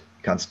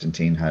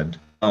Constantine had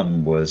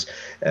done was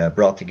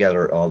brought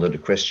together all of the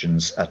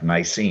Christians at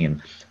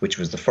Nicene, which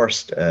was the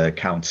first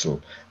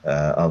council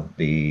of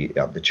the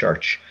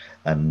church,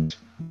 and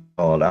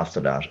all after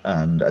that.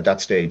 And at that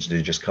stage,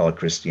 they just called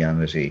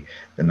Christianity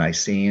the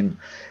Nicene.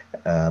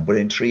 But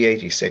in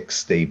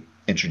 386, they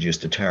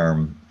introduced the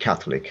term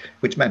Catholic,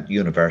 which meant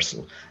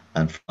universal,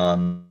 and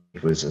from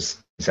it was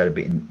instead of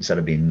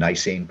being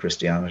Nicene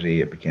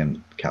Christianity, it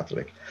became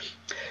Catholic.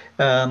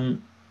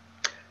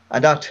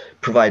 And that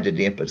provided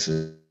the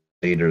impetus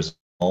leaders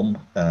of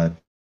Rome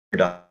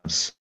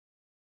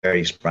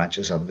various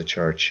branches of the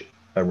church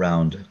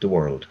around the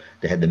world.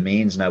 They had the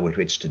means now with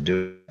which to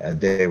do.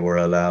 They were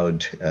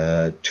allowed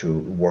to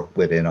work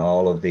within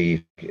all of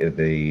the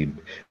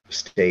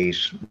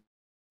state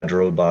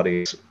federal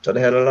bodies. So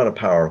they had a lot of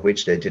power,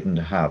 which they didn't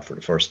have for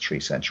the first 3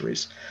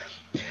 centuries.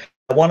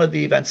 One of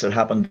the events that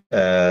happened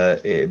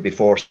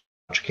before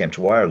came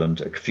to Ireland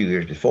a few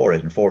years before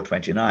it, in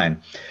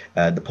 429,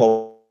 the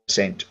Pope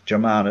Saint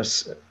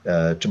Germanus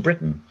to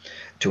Britain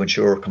to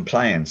ensure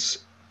compliance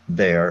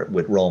there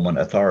with Roman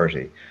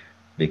authority,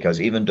 because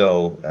even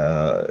though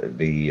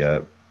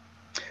the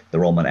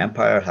Roman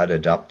Empire had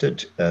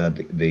adopted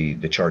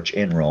the church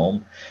in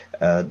Rome,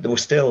 there were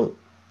still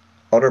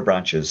other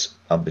branches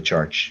of the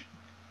church,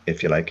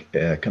 if you like,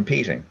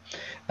 competing.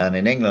 And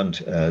in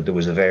England, there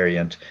was a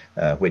variant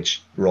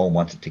which Rome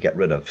wanted to get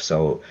rid of.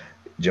 So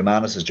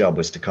Germanus's job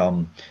was to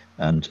come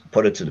and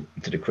put it to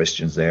the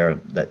Christians there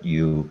that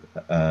you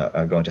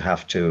are going to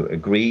have to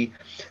agree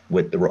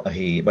with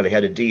he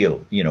had a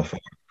deal, for,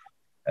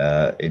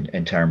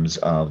 in terms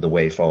of the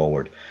way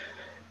forward.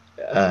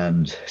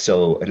 And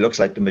so it looks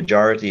like the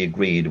majority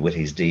agreed with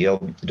his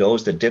deal.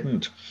 Those that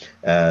didn't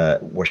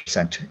were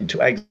sent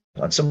into exile,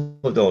 and some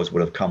of those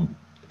would have come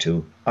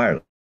to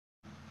Ireland.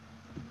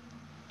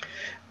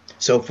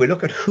 So if we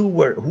look at who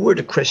were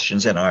the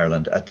Christians in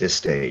Ireland at this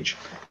stage,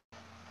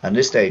 and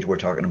this stage we're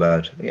talking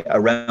about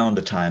around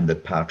the time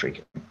that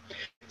Patrick.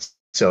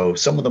 So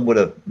some of them would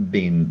have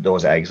been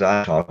those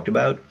exiles I talked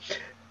about.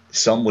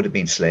 Some would have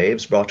been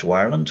slaves brought to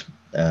Ireland.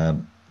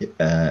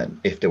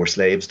 If there were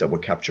slaves that were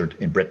captured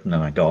in Britain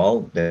and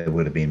Gaul, they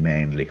would have been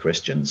mainly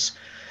Christians.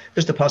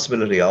 There's the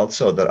possibility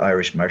also that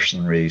Irish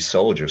mercenary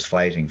soldiers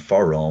fighting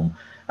for Rome,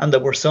 and there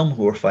were some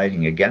who were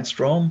fighting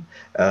against Rome,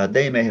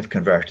 they may have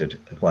converted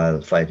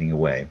while fighting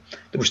away.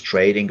 There was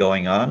trading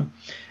going on,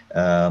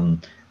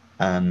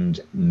 and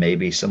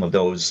maybe some of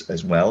those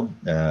as well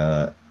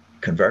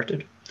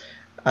converted.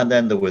 And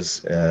then there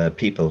was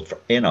people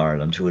in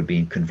Ireland who had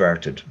been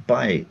converted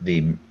by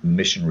the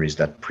missionaries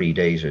that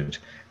predated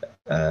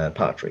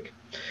Patrick.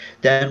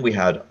 Then we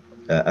had,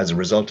 as a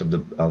result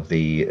of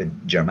the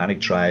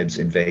Germanic tribes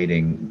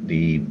invading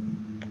the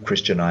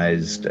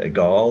Christianized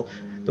Gaul,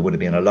 there would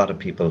have been a lot of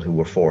people who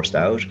were forced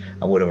out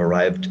and would have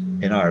arrived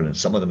in Ireland,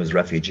 some of them as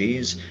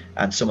refugees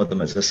and some of them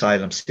as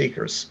asylum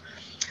seekers.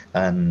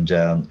 And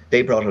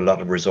they brought a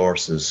lot of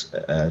resources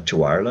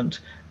to Ireland.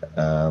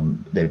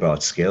 They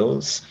brought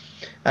skills.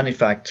 And in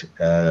fact,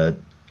 the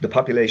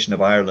population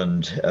of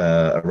Ireland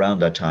around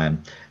that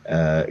time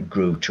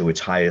grew to its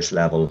highest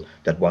level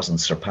that wasn't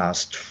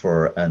surpassed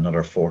for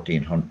another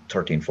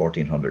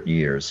 1400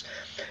 years.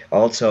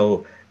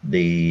 Also,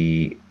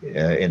 in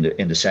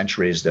the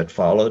centuries that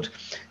followed,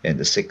 in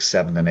the 6th,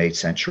 7th and 8th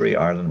century,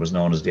 Ireland was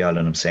known as the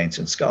island of saints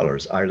and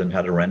scholars. Ireland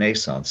had a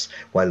renaissance,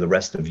 while the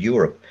rest of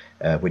Europe,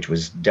 which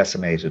was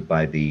decimated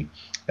by the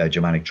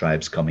Germanic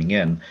tribes coming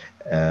in,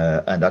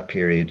 and that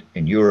period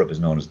in Europe is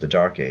known as the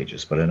Dark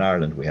Ages, but in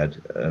Ireland we had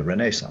a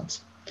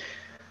renaissance.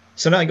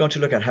 So now I'm going to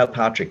look at how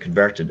Patrick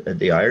converted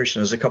the Irish,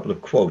 and there's a couple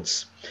of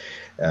quotes.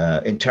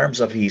 In terms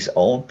of his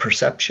own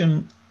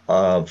perception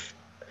of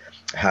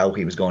how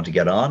he was going to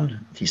get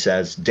on, he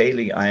says,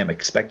 "Daily I am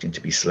expecting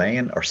to be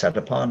slain or set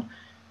upon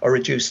or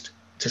reduced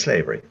to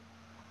slavery."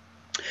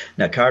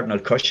 Now, Cardinal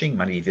Cushing,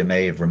 many of you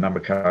may have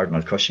remembered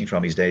Cardinal Cushing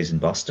from his days in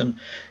Boston.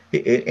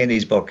 In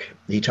his book,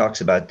 he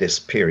talks about this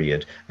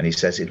period, and he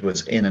says it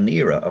was in an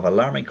era of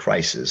alarming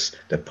crisis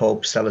that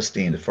Pope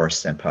Celestine I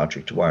sent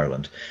Patrick to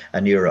Ireland,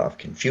 an era of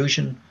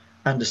confusion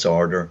and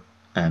disorder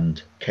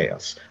and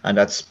chaos. And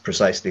that's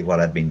precisely what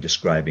I've been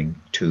describing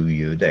to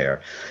you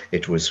there.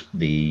 It was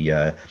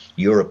the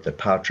Europe that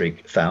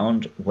Patrick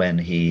found when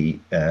he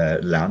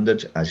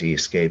landed as he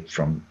escaped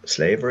from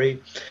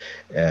slavery.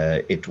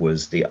 It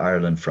was the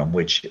Ireland from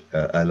which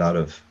a lot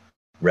of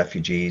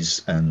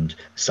refugees and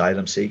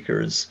asylum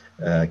seekers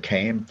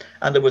came.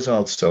 And there was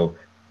also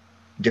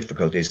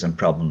difficulties and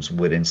problems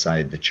with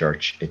inside the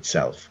church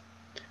itself.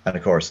 And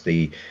of course,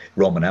 the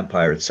Roman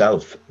Empire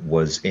itself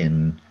was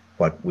in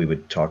what we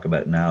would talk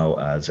about now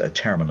as a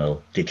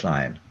terminal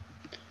decline.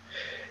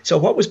 So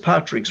what was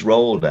Patrick's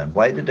role then?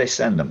 Why did they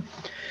send him?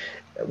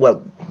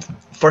 Well,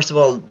 first of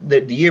all,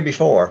 the year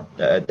before,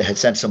 they had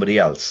sent somebody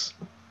else,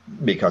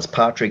 because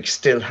Patrick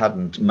still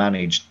hadn't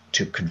managed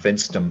to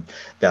convince them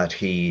that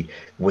he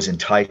was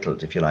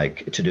entitled, if you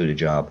like, to do the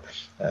job.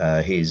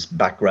 His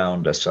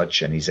background as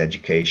such and his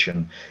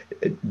education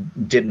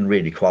didn't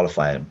really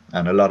qualify him,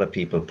 and a lot of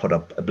people put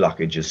up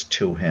blockages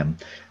to him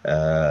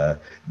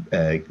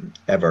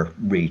ever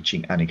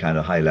reaching any kind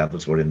of high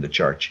levels within the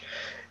church.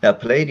 Now,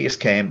 Palladius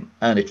came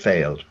and it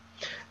failed,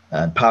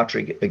 and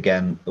Patrick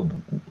again,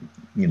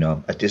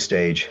 at this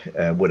stage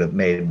would have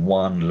made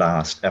one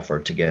last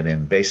effort to get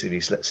in,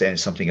 basically saying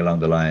something along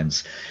the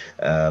lines,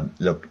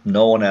 look,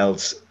 no one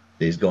else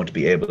is going to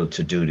be able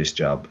to do this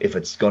job. If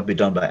it's going to be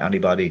done by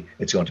anybody,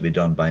 it's going to be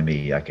done by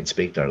me. I can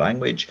speak their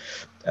language.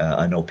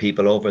 I know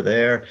people over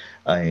there.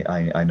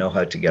 I know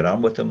how to get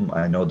on with them.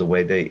 I know the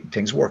way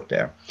things work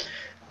there.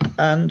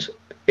 And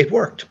it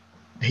worked.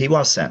 He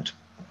was sent.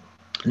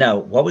 Now,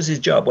 what was his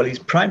job? Well, his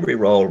primary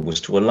role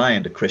was to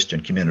align the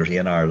Christian community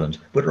in Ireland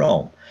with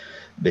Rome,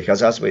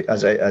 because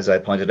as I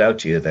pointed out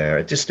to you there,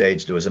 at this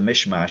stage there was a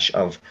mishmash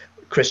of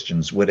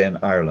Christians within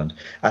Ireland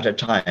at a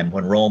time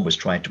when Rome was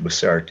trying to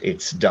assert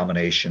its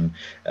domination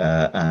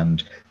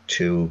and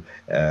to,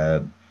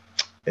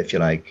 if you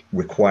like,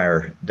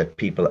 require that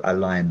people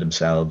align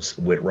themselves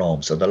with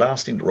Rome. So the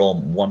last thing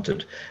Rome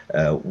wanted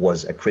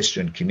was a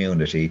Christian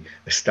community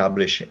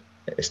establishing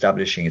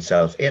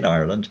itself in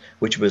Ireland,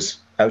 which was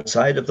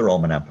outside of the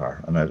Roman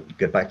Empire. And I'll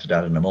get back to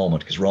that in a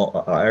moment, because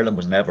Ireland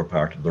was never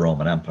part of the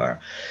Roman Empire.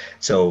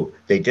 So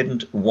they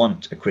didn't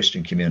want a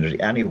Christian community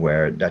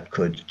anywhere that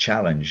could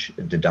challenge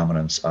the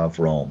dominance of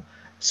Rome.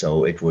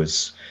 So it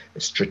was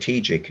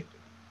strategic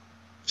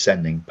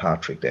sending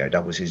Patrick there.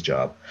 That was his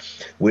job.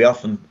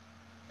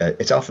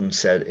 It's often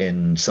said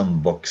in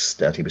some books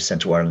that he was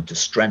sent to Ireland to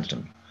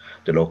strengthen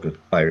the local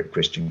Irish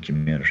Christian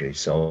community.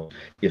 So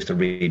you have to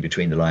read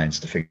between the lines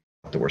to figure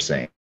out what they were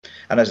saying.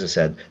 And as I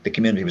said, the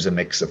community was a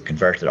mix of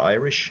converted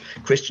Irish,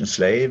 Christian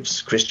slaves,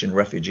 Christian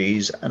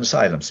refugees, and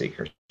asylum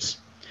seekers.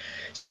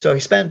 So he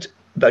spent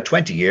about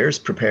 20 years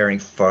preparing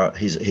for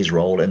his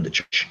role in the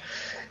church.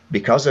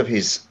 Because of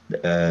his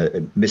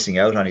missing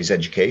out on his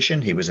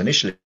education, he was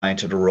initially assigned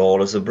to the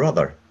role as a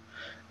brother.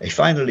 He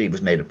finally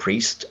was made a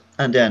priest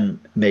and then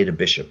made a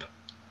bishop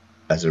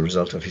as a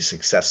result of his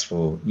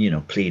successful,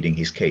 pleading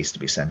his case to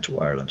be sent to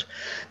Ireland.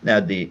 Now,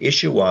 the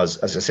issue was,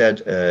 as I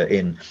said,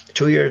 in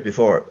 2 years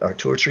before, or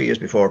 2 or 3 years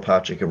before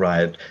Patrick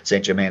arrived,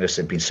 St. Germanus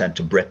had been sent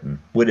to Britain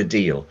with a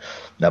deal.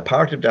 Now,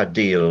 part of that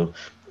deal,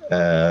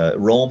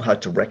 Rome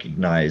had to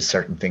recognize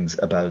certain things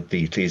about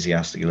the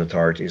ecclesiastical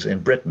authorities in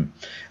Britain.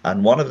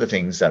 And one of the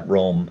things that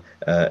Rome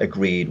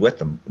agreed with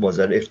them was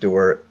that if they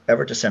were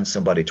ever to send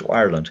somebody to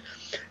Ireland,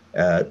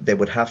 they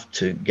would have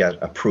to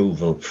get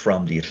approval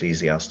from the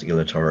ecclesiastical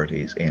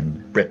authorities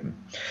in Britain.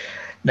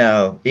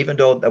 Now, even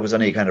though that was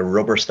only a kind of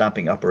rubber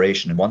stamping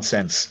operation in one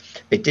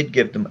sense, it did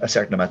give them a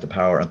certain amount of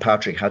power, and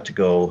Patrick had to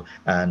go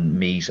and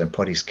meet and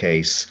put his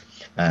case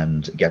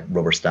and get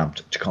rubber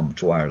stamped to come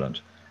to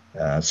Ireland.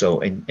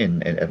 So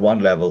at one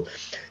level,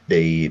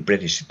 the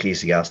British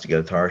ecclesiastical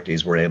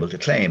authorities were able to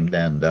claim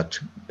then that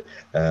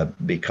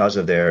because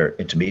of their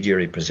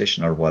intermediary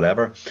position or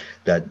whatever,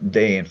 that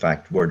they in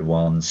fact were the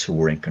ones who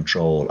were in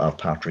control of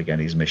Patrick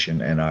and his mission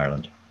in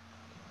Ireland.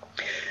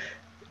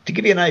 To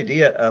give you an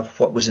idea of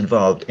what was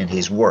involved in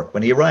his work,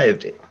 when he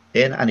arrived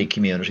in any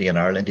community in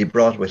Ireland, he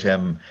brought with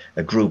him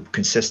a group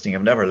consisting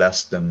of never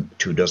less than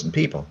 24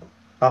 people,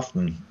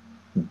 often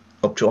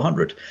up to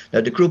 100.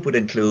 Now, the group would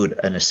include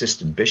an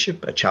assistant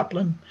bishop, a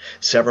chaplain,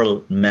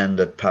 several men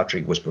that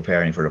Patrick was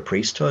preparing for the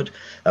priesthood,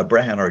 a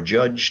brehon or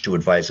judge to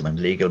advise him on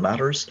legal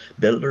matters,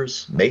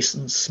 builders,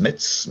 masons,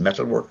 smiths,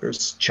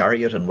 metalworkers,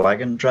 chariot and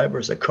wagon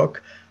drivers, a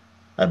cook,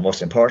 and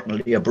most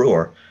importantly, a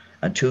brewer,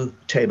 and 2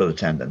 table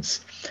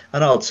attendants,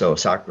 and also a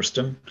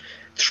sacristan,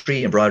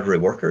 3 embroidery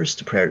workers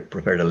to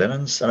prepare the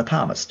linens, and a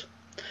palmist.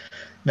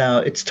 Now,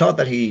 it's thought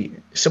that he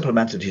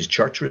supplemented his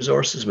church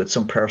resources with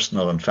some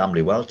personal and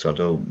family wealth,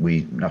 although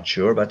we're not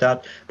sure about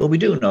that. But we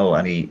do know,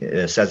 and he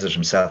says it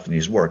himself in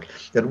his work,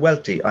 that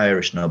wealthy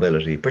Irish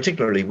nobility,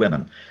 particularly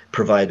women,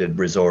 provided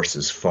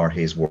resources for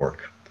his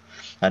work.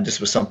 And this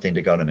was something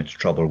that got him into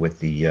trouble with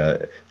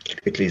the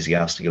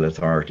ecclesiastical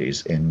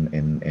authorities in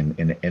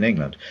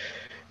England.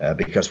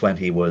 Because when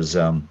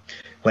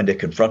they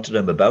confronted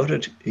him about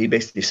it, he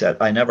basically said,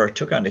 "I never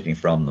took anything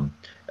from them."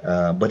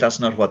 But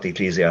that's not what the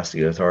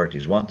ecclesiastical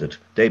authorities wanted.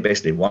 They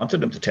basically wanted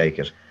them to take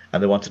it,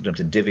 and they wanted them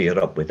to divvy it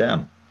up with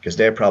them. Because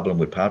their problem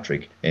with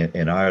Patrick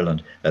in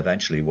Ireland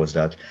eventually was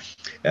that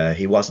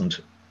he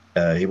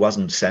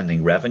wasn't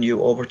sending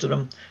revenue over to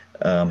them.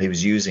 He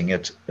was using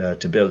it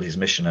to build his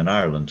mission in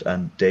Ireland,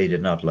 and they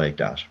did not like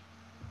that.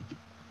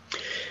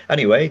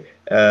 Anyway,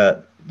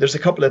 there's a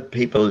couple of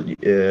people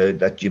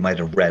that you might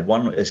have read.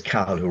 One is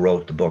Cahill, who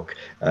wrote the book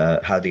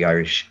How the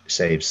Irish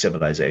Saved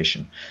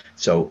Civilization.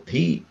 So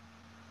he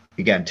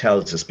again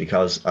tells us,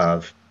 because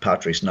of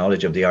Patrick's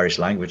knowledge of the Irish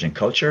language and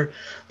culture,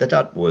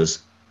 that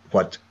was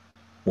what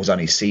was on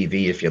his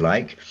CV, if you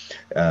like,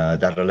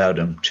 that allowed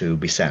him to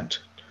be sent.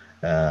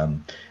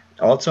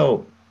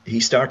 Also, he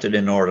started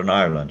in Northern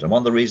Ireland, and one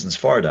of the reasons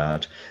for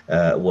that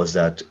was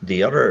that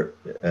the other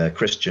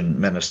Christian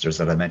ministers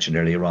that I mentioned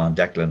earlier on,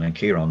 Declan and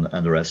Kieran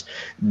and the rest,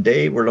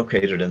 they were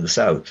located in the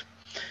south.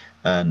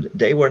 And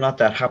they were not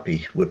that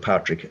happy with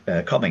Patrick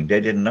coming. They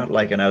did not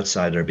like an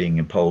outsider being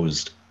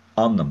imposed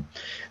on them.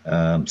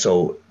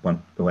 So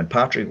when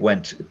Patrick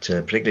went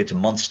particularly to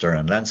Munster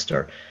and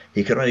Leinster,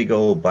 he could only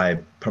go by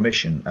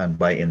permission and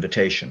by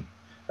invitation,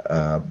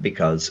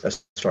 because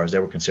as far as they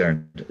were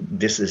concerned,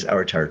 this is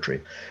our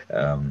territory.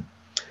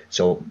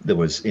 So there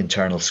was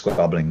internal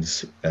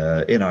squabblings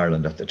in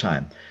Ireland at the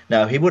time.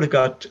 Now, he would have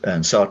got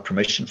and sought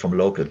permission from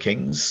local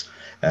kings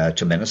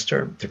to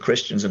minister to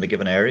Christians in a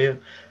given area,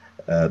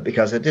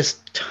 because at this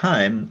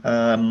time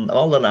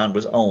all the land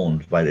was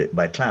owned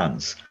by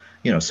clans.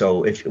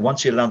 So if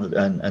once you landed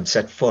and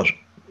set foot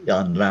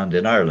on land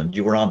in Ireland,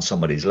 you were on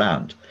somebody's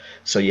land.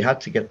 So you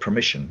had to get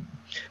permission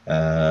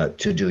to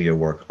do your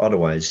work.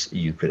 Otherwise,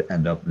 you could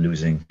end up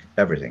losing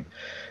everything.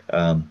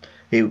 Um,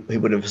 he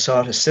would have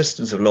sought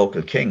assistance of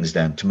local kings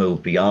then to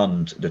move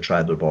beyond the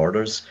tribal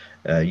borders,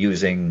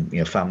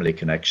 using family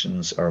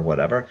connections or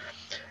whatever.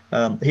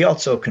 He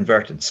also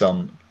converted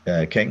some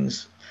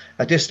kings.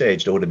 At this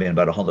stage, there would have been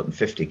about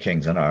 150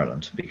 kings in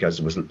Ireland, because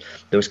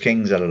there was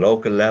kings at a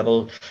local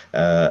level,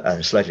 at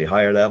a slightly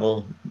higher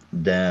level,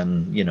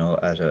 then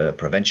at a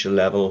provincial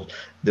level.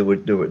 There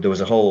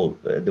was a whole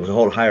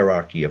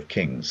hierarchy of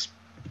kings.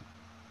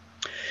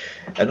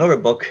 Another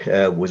book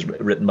was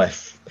written by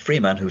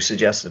Freeman, who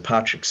suggested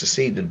Patrick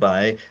succeeded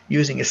by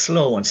using a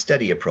slow and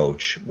steady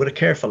approach with a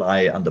careful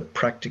eye on the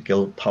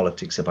practical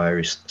politics of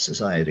Irish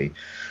society.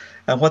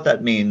 And what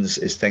that means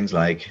is things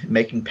like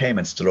making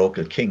payments to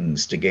local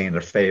kings to gain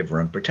their favour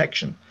and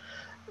protection.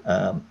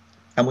 And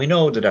we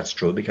know that that's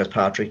true because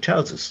Patrick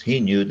tells us he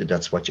knew that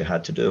that's what you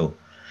had to do.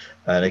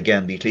 And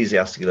again, the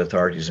ecclesiastical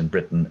authorities in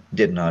Britain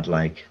did not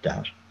like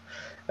that.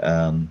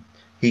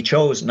 He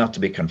chose not to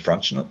be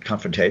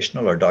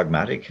confrontational or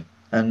dogmatic.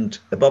 And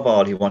above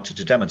all, he wanted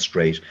to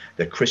demonstrate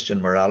that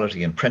Christian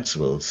morality and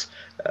principles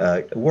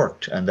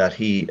worked, and that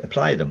he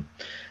applied them.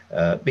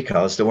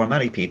 Because there were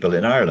many people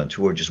in Ireland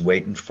who were just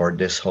waiting for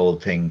this whole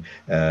thing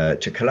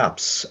to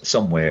collapse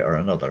some way or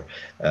another.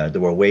 They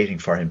were waiting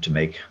for him to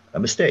make a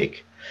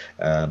mistake.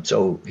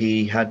 So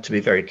he had to be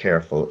very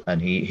careful,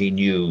 and he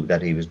knew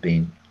that he was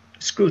being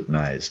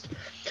scrutinized.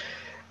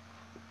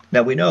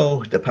 Now, we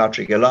know that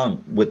Patrick,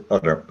 along with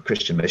other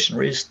Christian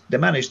missionaries, they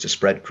managed to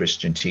spread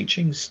Christian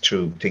teachings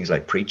through things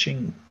like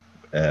preaching,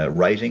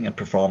 writing, and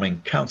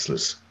performing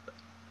countless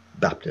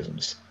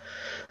baptisms.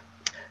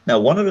 Now,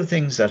 one of the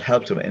things that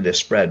helped him in this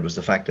spread was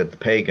the fact that the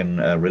pagan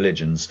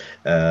religions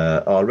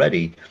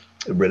already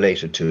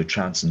related to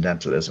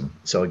transcendentalism.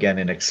 So again,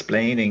 in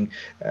explaining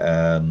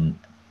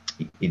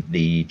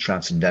the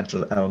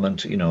transcendental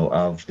element,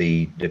 of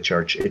the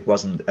church, it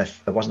wasn't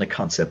a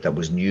concept that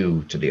was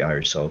new to the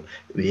Irish. So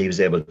he was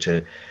able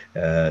to,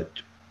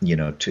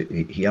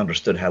 he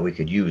understood how we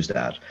could use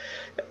that.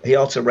 He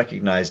also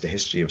recognized the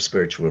history of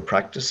spiritual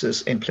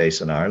practices in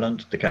place in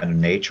Ireland, the kind of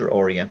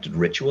nature-oriented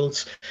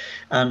rituals,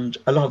 and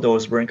a lot of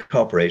those were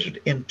incorporated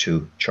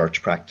into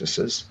church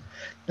practices.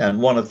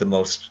 And one of the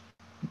most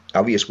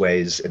obvious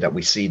ways that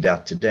we see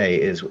that today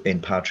is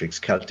in Patrick's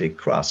Celtic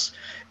cross.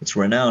 It's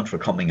renowned for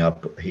coming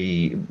up.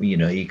 He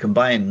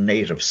combined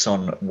native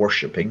sun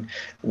worshipping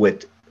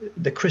with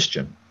the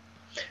Christian.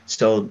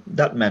 So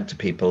that meant to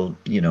people,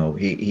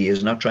 he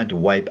is not trying to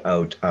wipe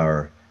out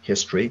our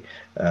history.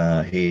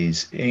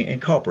 He's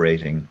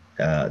incorporating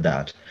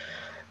that.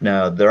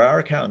 Now, there are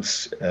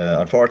accounts,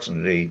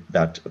 unfortunately,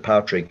 that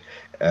Patrick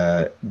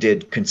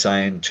did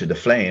consign to the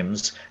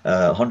flames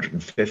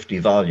 150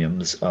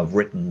 volumes of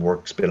written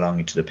works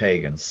belonging to the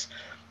pagans.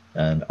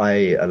 And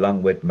I,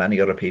 along with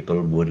many other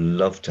people, would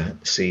love to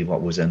see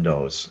what was in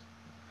those.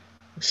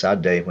 A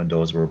sad day when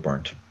those were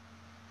burnt.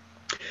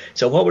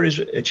 So what were his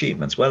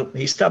achievements? Well,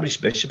 he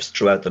established bishops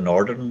throughout the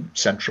northern,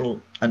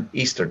 central and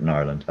eastern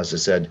Ireland. As I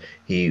said,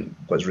 he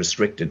was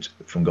restricted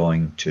from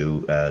going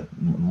to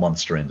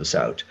Munster in the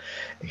south.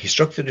 He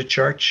structured the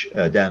church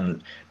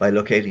then by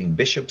locating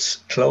bishops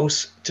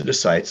close to the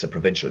sites of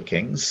provincial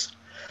kings.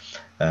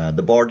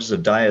 The borders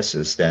of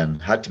dioceses then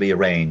had to be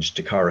arranged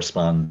to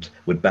correspond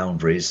with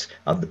boundaries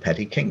of the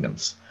petty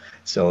kingdoms.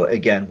 So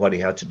again, what he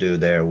had to do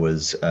there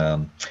was,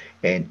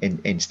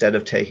 instead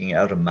of taking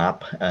out a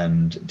map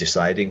and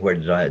deciding where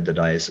the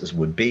diocese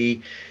would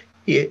be,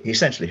 he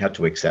essentially had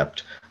to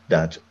accept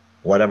that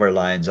whatever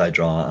lines I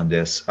draw on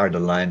this are the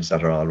lines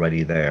that are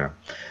already there.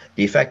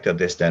 The effect of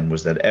this then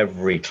was that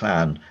every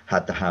clan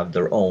had to have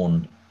their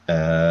own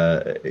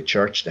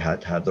church, they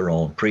had to have their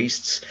own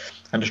priests.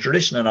 And the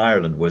tradition in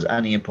Ireland was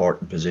any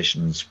important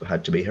positions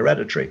had to be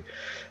hereditary.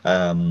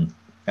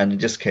 And in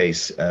this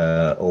case,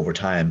 over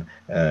time,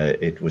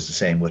 it was the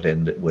same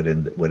within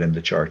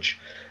the church.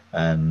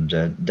 And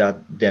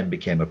that then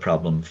became a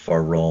problem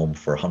for Rome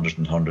for hundreds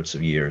and hundreds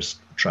of years,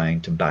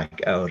 trying to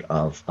back out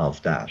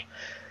of that.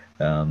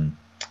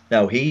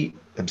 Now, he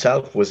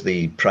himself was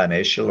the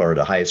primatial, or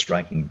the highest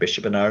ranking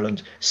bishop in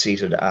Ireland,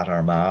 seated at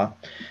Armagh.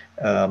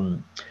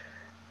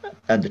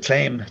 And the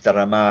claim that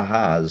Armagh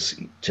has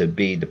to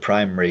be the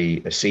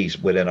primary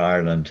seat within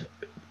Ireland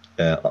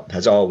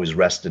has always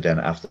rested then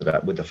after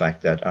that with the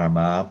fact that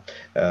Armagh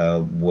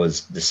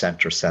was the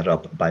centre set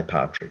up by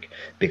Patrick,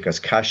 because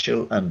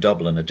Cashel and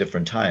Dublin at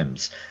different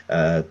times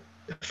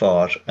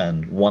fought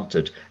and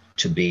wanted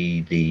to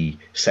be the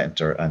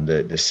centre and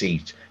the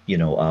seat,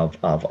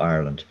 of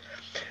Ireland.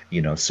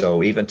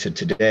 So even to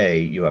today,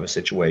 you have a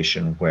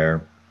situation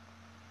where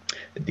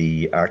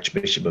the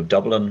Archbishop of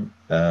Dublin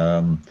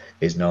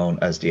is known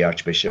as the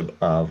Archbishop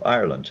of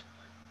Ireland.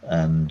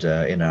 And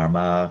in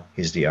Armagh,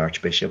 he's the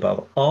Archbishop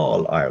of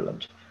all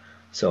Ireland.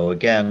 So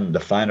again, the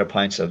finer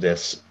points of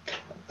this,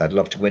 I'd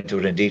love to go into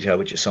it in detail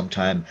with you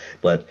sometime,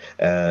 but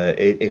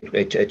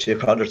it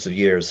took hundreds of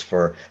years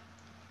for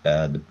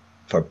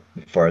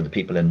the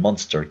people in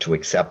Munster to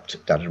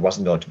accept that it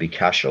wasn't going to be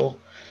Cashel,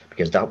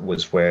 because that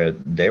was where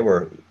they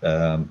were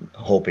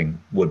hoping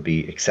would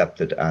be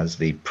accepted as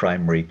the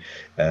primary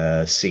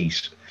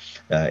seat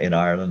in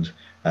Ireland.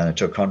 And it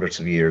took hundreds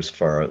of years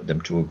for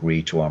them to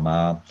agree to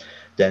Armagh.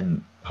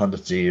 Then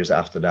hundreds of years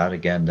after that,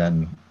 again,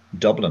 then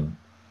Dublin.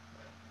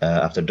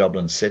 After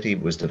Dublin City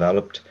was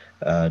developed,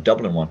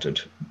 Dublin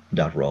wanted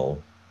that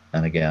role.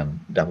 And again,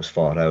 that was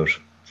fought out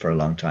for a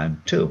long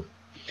time too.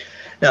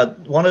 Now,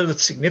 one of the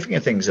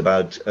significant things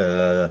about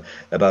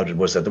it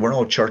was that there were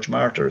no church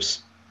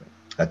martyrs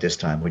at this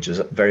time, which is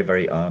very,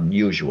 very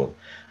unusual.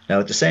 Now,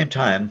 at the same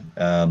time,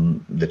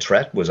 the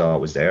threat was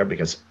always there,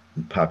 because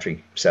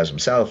Patrick says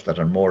himself that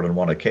on more than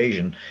one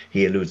occasion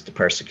he alludes to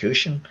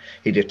persecution.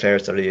 He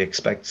declares that he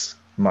expects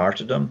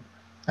martyrdom,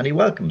 and he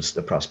welcomes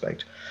the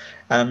prospect.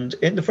 And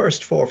in the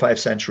first 4 or 5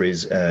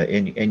 centuries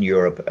in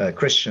Europe,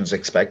 Christians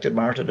expected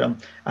martyrdom,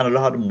 and a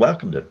lot of them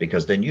welcomed it,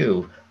 because they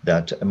knew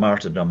that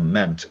martyrdom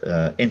meant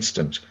an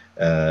instant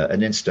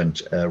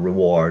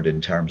reward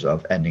in terms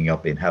of ending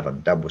up in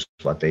heaven. That was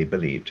what they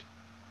believed.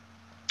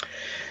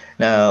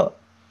 Now,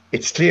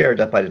 it's clear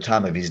that by the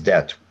time of his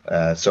death,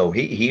 so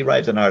he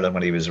arrived in Ireland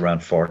when he was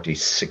around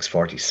 46,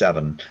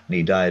 47, and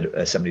he died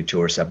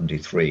 72 or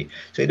 73. So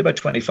he had about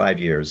 25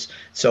 years.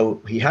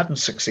 So he hadn't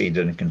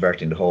succeeded in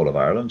converting the whole of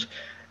Ireland,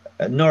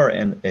 nor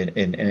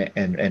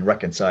in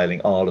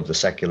reconciling all of the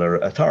secular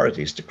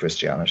authorities to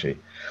Christianity.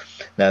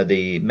 Now,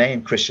 the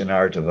main Christian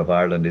narrative of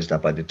Ireland is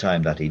that by the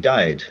time that he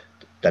died,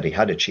 that he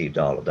had achieved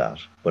all of that,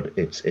 but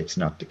it's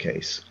not the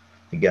case.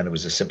 Again, it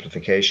was a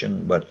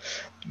simplification, but,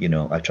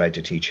 I tried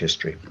to teach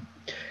history.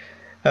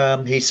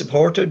 He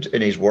supported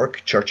in his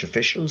work church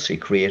officials, he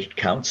created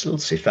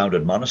councils, he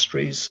founded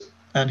monasteries,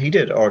 and he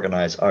did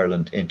organise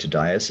Ireland into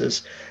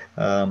dioceses.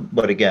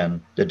 But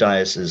again, the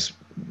dioceses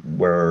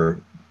were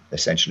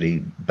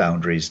essentially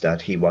boundaries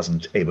that he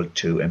wasn't able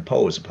to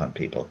impose upon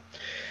people.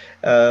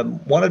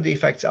 One of the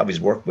effects of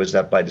his work was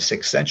that by the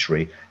 6th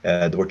century,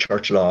 there were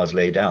church laws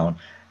laid down,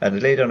 and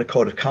it laid down a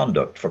code of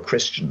conduct for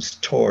Christians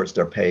towards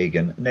their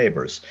pagan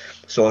neighbours.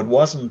 So it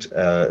wasn't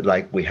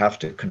like we have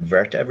to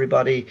convert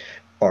everybody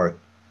or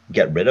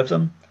get rid of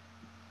them.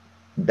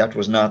 That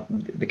was not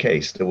the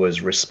case. There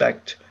was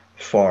respect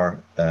for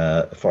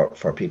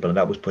people, and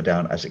that was put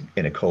down as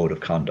in a code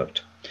of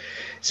conduct.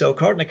 So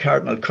according to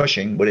Cardinal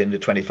Cushing, within the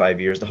 25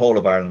 years, the whole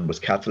of Ireland was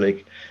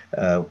Catholic,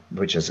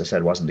 which, as I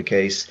said, wasn't the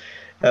case.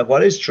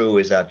 What is true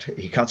is that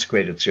he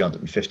consecrated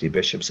 350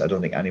 bishops. I don't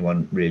think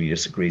anyone really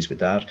disagrees with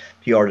that.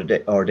 He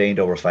ordained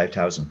over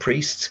 5,000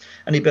 priests,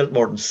 and he built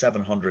more than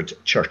 700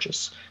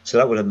 churches. So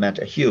that would have meant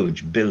a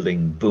huge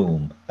building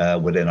boom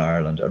within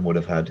Ireland, and would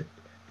have had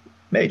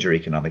major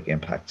economic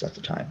impacts at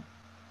the time.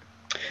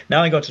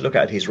 Now I'm going to look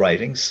at his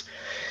writings.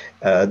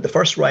 The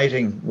first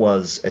writing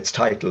it's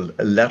titled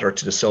A Letter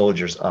to the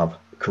Soldiers of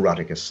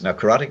Coroticus. Now,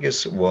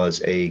 Coroticus was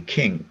a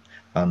king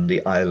on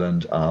the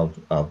island of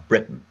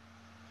Britain.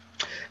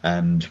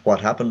 And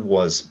what happened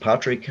was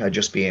Patrick had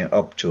just been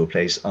up to a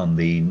place on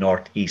the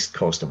northeast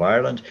coast of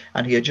Ireland,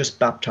 and he had just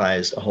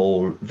baptized a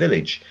whole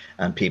village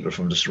and people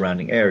from the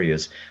surrounding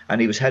areas. And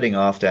he was heading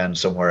off then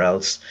somewhere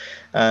else.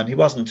 And he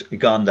wasn't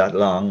gone that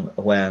long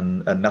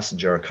when a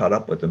messenger caught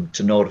up with him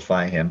to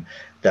notify him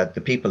that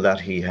the people that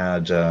he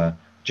had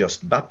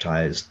just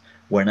baptized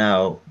were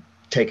now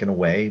taken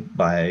away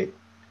by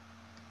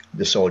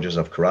the soldiers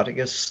of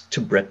Coroticus to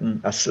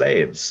Britain as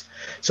slaves.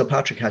 So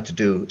Patrick had to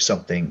do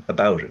something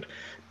about it.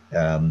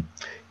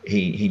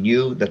 He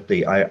knew that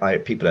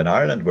the people in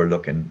Ireland were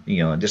looking,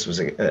 and this was,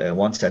 in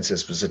one sense,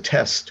 this was a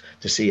test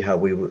to see how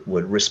we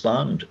would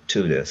respond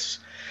to this.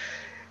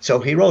 So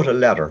he wrote a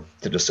letter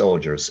to the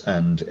soldiers,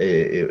 and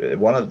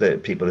one of the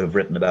people who've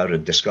written about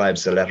it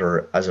describes the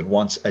letter as at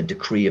once a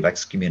decree of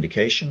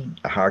excommunication,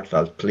 a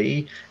heartfelt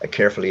plea, a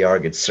carefully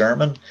argued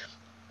sermon,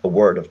 a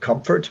word of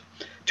comfort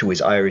to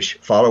his Irish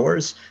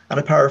followers, and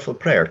a powerful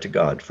prayer to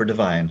God for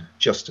divine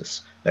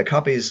justice. Now,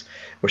 copies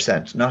were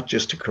sent not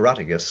just to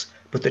Coroticus,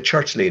 but to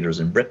church leaders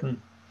in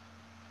Britain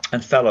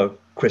and fellow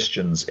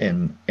Christians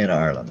in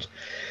Ireland.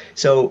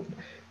 So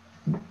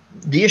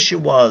the issue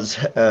was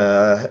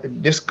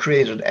this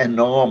created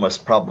enormous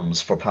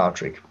problems for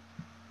Patrick.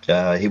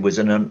 He was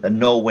in a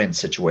no-win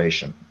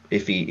situation.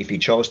 If he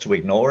chose to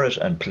ignore it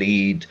and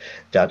plead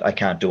that I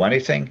can't do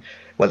anything,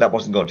 well, that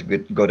wasn't going to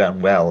go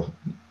down well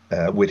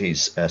with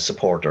his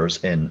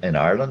supporters in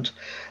Ireland.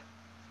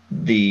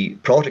 The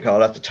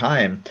protocol at the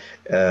time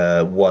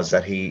was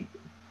that he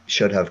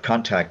should have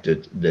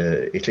contacted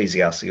the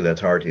ecclesiastical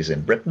authorities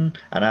in Britain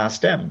and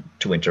asked them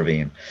to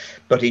intervene.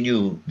 But he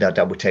knew that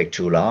that would take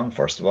too long,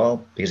 first of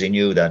all, because he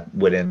knew that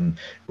within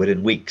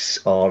weeks,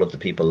 all of the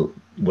people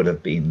would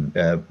have been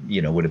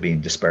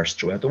dispersed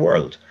throughout the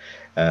world.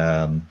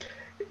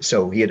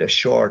 So he had a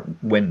short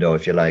window,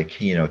 if you like,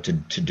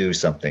 to do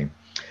something.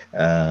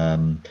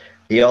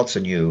 He also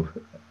knew,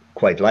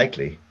 quite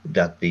likely,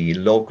 that the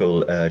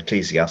local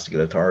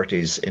ecclesiastical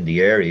authorities in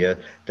the area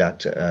that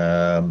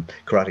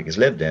Coroticus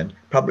lived in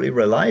probably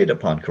relied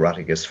upon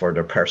Coroticus for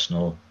their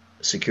personal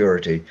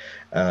security.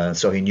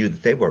 So he knew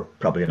that they were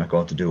probably not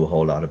going to do a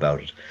whole lot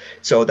about it.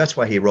 So that's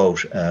why he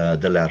wrote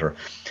the letter.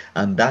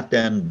 And that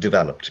then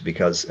developed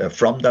because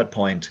from that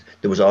point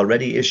there was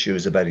already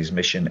issues about his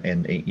mission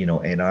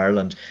in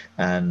Ireland,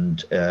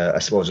 and I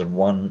suppose in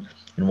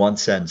one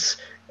sense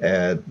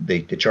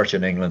the Church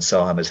in England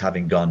saw him as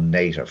having gone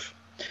native.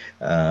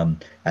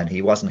 And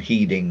he wasn't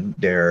heeding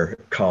their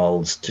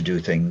calls to do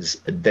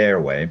things their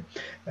way.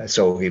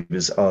 So he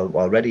was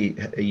already,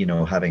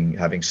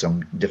 having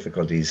some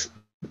difficulties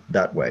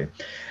that way.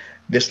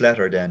 This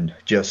letter then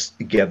just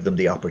gave them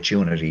the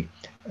opportunity,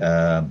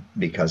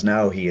 because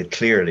now he had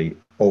clearly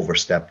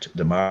overstepped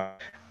the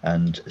mark,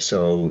 and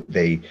so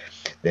they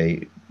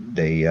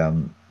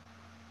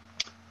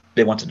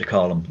wanted to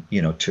call him,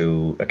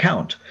 to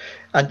account,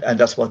 and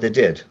that's what they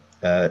did.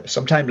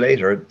 Sometime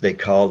later, they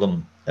called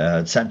him.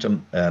 Sent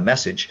him a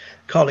message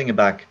calling him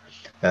back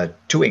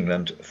to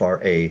England for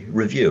a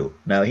review.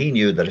 Now he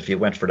knew that if he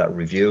went for that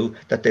review,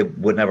 that they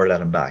would never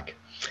let him back.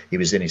 He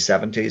was in his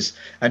 70s,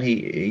 and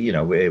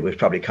it was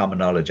probably common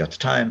knowledge at the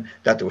time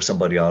that there was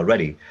somebody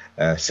already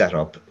set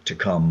up to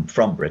come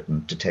from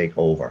Britain to take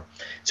over.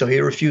 So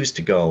he refused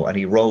to go, and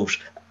he wrote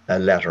a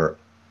letter,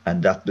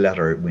 and that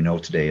letter we know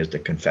today is the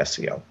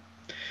Confessio.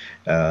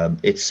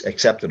 It's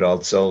accepted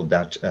also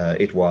that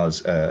it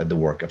was the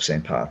work of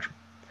St. Patrick.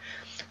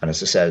 And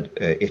as I said,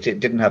 it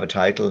didn't have a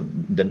title.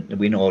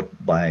 We know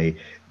it by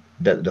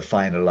the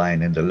final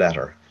line in the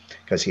letter,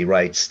 because he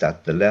writes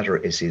that the letter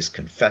is his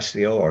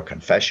confessio, or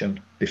confession,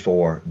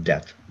 before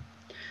death.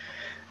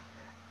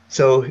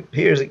 So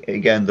here's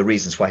again the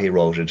reasons why he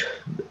wrote it.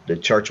 The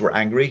church were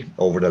angry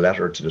over the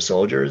letter to the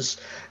soldiers.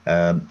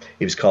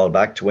 He was called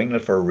back to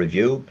England for a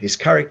review. His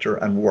character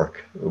and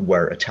work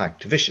were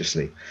attacked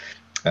viciously.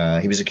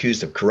 He was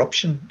accused of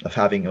corruption, of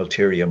having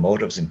ulterior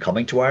motives in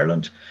coming to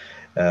Ireland.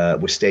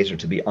 Was stated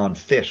to be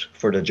unfit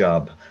for the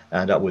job,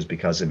 and that was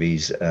because of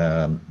his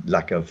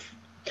lack of,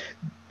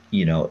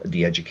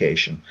 the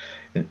education.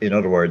 In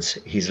other words,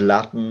 his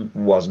Latin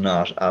was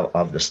not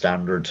of the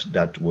standard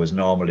that was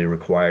normally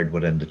required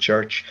within the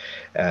church.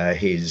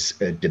 His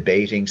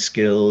debating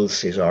skills,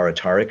 his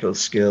oratorical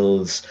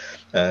skills,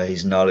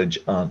 his knowledge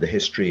of the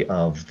history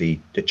of the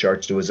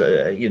church, there was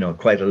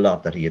quite a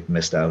lot that he had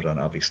missed out on,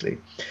 obviously.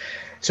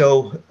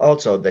 So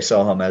also they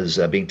saw him as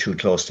being too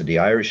close to the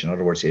Irish. In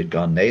other words, he had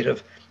gone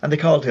native, and they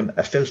called him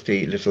a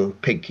filthy little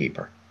pig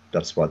keeper.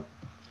 That's what.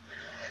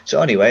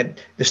 So anyway,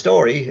 the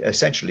story,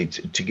 essentially,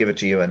 to give it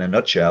to you in a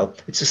nutshell,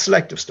 it's a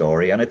selective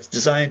story, and it's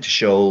designed to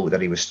show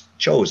that he was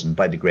chosen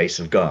by the grace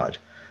of God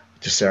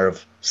to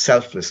serve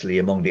selflessly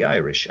among the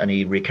Irish. And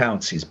he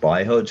recounts his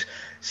boyhood,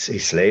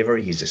 his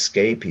slavery, his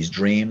escape, his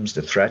dreams,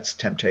 the threats,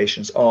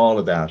 temptations, all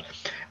of that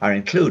are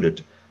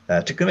included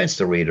to convince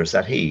the readers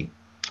that he,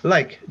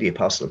 like the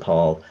Apostle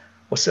Paul,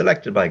 was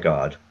selected by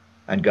God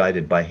and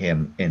guided by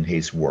him in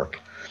his work.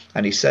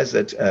 And he says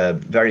it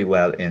very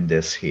well in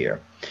this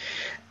here.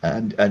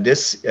 And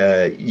this,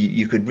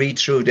 you could read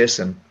through this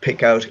and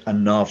pick out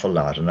an awful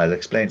lot, and I'll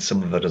explain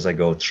some of it as I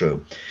go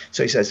through.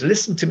 So he says,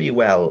 "Listen to me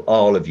well,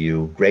 all of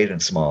you, great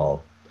and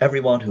small,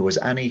 everyone who has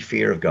any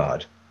fear of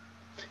God,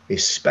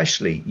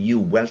 especially you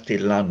wealthy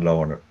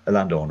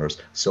landowners,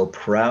 so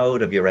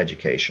proud of your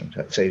education."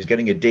 So he's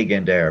getting a dig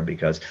in there,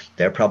 because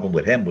their problem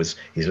with him was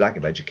his lack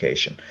of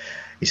education.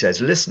 He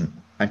says, "Listen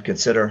and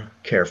consider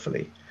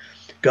carefully.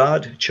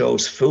 God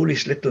chose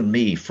foolish little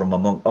me from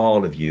among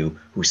all of you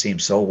who seem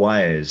so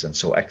wise and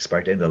so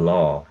expert in the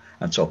law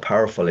and so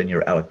powerful in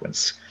your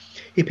eloquence.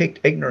 He picked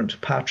ignorant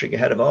Patrick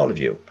ahead of all of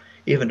you,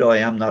 even though I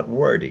am not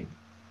worthy.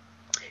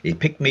 He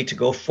picked me to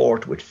go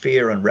forth with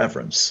fear and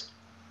reverence,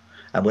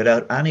 and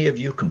without any of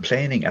you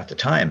complaining at the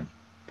time,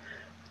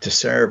 to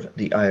serve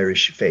the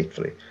Irish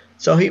faithfully."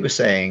 So he was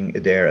saying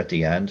there at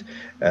the end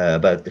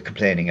about the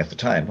complaining at the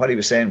time. What he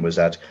was saying was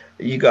that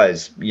you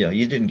guys,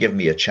 you didn't give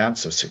me a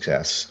chance of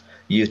success.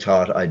 You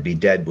thought I'd be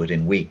dead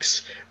within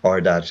weeks,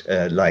 or that,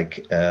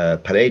 like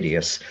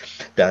Palladius,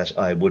 that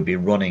I would be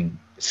running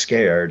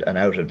scared and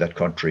out of that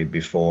country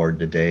before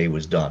the day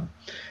was done.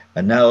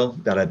 And now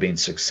that I've been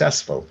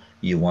successful,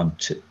 you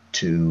want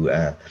to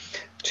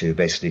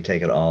basically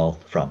take it all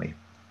from me.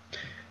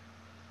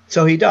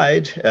 So he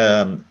died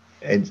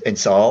in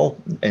Saul,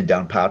 in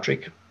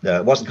Downpatrick.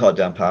 It wasn't called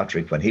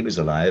Downpatrick when he was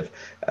alive.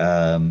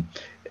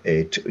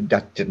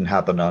 That didn't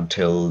happen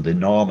until the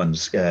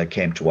Normans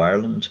came to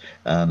Ireland,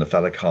 and a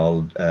fellow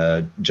called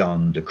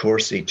John de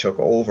Courcy took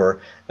over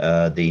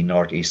the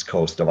northeast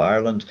coast of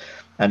Ireland.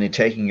 And in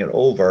taking it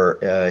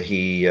over,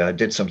 he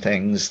did some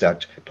things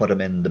that put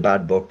him in the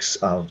bad books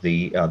of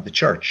the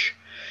church.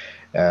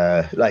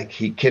 Like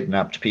he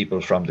kidnapped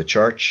people from the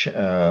church,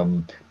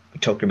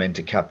 took them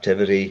into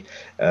captivity,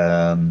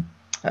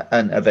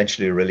 and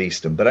eventually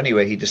released them. But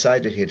anyway, he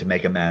decided he had to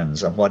make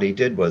amends, and what he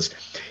did was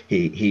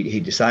he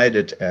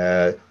decided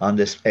on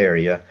this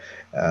area,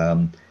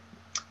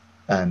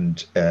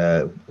 and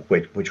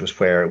which was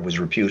where it was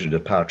reputed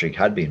that Patrick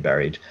had been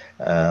buried,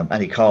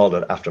 and he called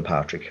it after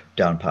Patrick,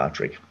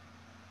 Downpatrick.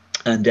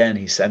 And then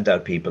he sent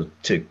out people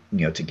to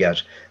to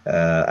get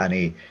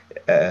any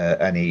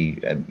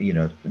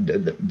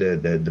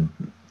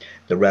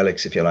the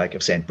relics, if you like,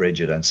 of Saint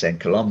Bridget and Saint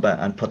Columba,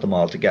 and put them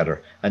all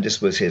together. And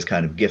this was his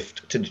kind of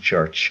gift to the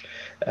church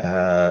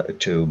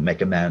to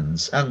make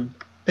amends, and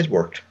it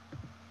worked.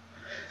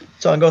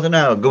 So I'm going to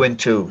now go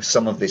into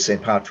some of the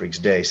St. Patrick's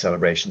Day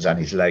celebrations and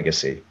his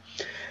legacy.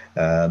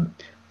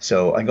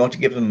 So I'm going to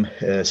give them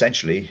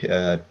essentially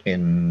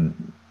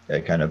in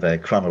a kind of a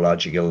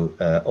chronological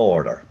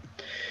order.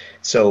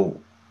 So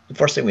the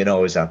first thing we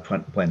know is that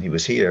when he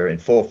was here in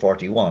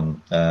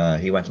 441,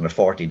 he went on a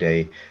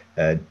 40-day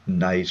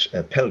night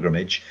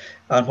pilgrimage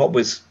on what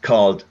was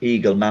called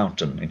Eagle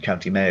Mountain in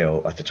County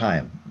Mayo at the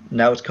time.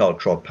 Now it's called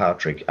Croagh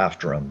Patrick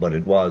after him, but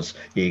it was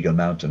Eagle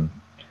Mountain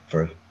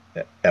for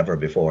ever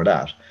before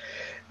that.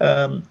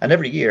 And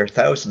every year,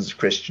 thousands of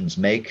Christians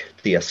make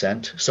the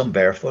ascent, some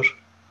barefoot,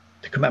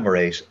 to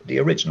commemorate the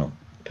original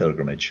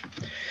pilgrimage.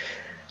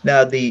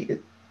 Now, the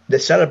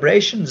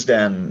celebrations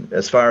then,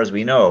 as far as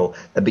we know,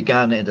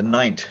 began in the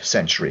 9th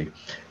century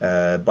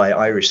by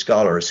Irish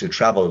scholars who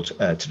travelled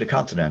to the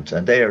continent,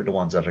 and they are the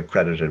ones that are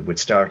credited with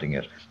starting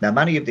it. Now,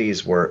 many of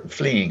these were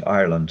fleeing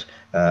Ireland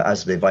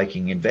as the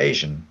Viking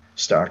invasion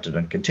started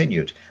and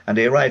continued, and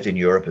they arrived in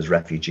Europe as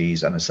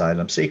refugees and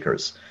asylum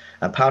seekers.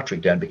 And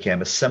Patrick then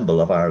became a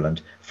symbol of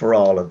Ireland for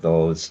all of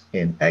those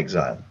in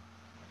exile.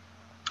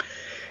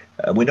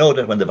 We know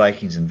that when the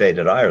Vikings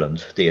invaded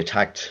Ireland, they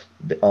attacked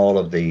all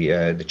of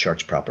the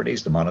church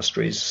properties, the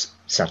monasteries,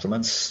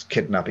 settlements,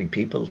 kidnapping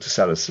people to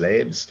sell as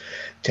slaves,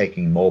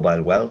 taking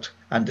mobile wealth,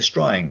 and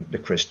destroying the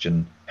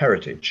Christian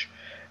heritage.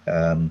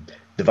 The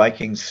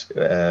Vikings,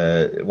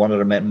 one of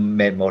the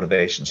main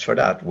motivations for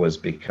that was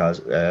because,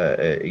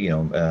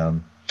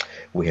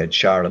 we had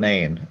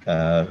Charlemagne,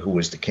 who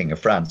was the King of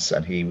France,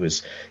 and he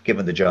was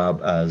given the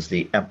job as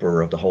the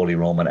Emperor of the Holy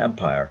Roman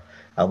Empire.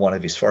 And one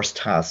of his first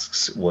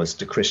tasks was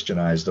to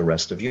Christianize the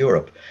rest of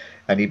Europe.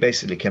 And he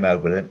basically came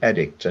out with an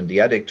edict. And the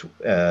edict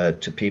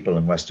to people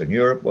in Western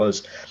Europe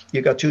was,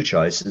 you got two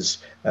choices.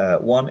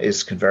 One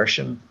is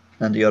conversion,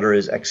 and the other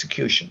is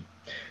execution.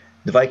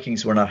 The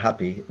Vikings were not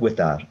happy with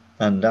that.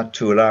 And that,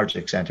 to a large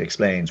extent,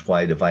 explains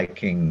why the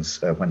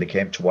Vikings, when they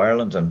came to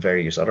Ireland and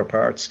various other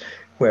parts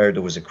where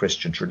there was a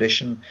Christian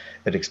tradition,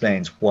 it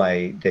explains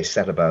why they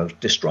set about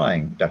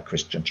destroying that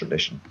Christian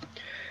tradition.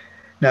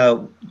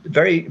 Now,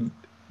 very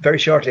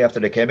shortly after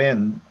they came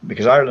in,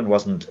 because Ireland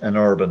wasn't an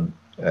urban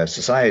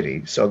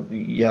society, so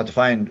you had to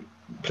find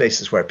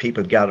places where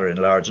people gather in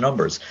large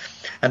numbers.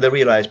 And they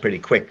realized pretty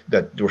quick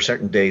that there were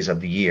certain days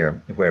of the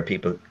year where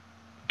people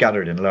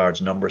gathered in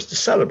large numbers to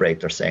celebrate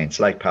their saints,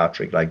 like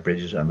Patrick, like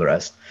Bridget and the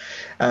rest.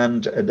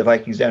 And the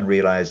Vikings then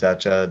realized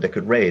that they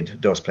could raid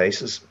those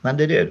places, and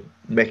they did,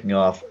 making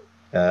off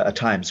at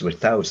times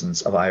with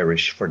thousands of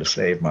Irish for the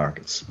slave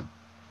markets.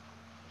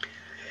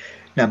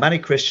 Now, many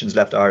Christians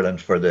left Ireland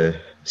for the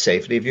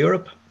safety of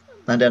Europe,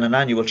 and then an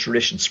annual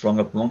tradition sprung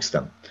up amongst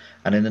them.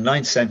 And in the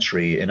 9th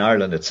century, in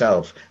Ireland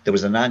itself, there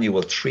was an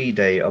annual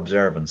 3-day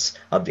observance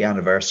of the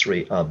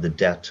anniversary of the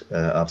death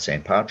of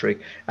St.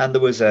 Patrick. And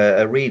there was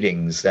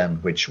readings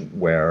then which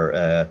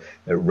were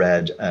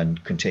read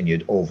and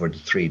continued over the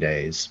 3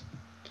 days.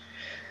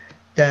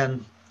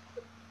 Then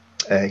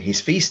his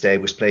feast day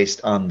was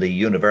placed on the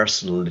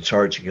universal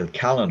liturgical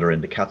calendar in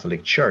the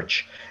Catholic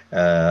Church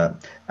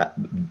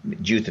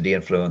due to the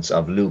influence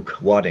of Luke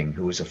Wadding,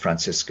 who was a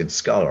Franciscan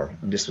scholar.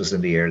 And this was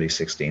in the early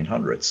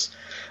 1600s.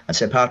 And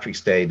St.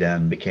 Patrick's Day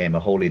then became a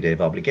holy day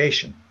of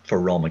obligation for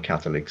Roman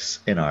Catholics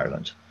in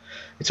Ireland.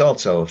 It's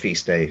also a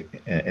feast day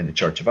in the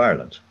Church of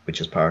Ireland, which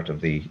is part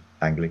of the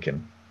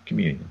Anglican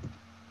Communion.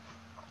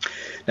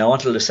 Now,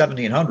 until the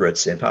 1700s,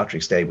 St.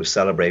 Patrick's Day was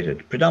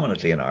celebrated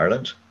predominantly in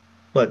Ireland,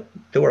 but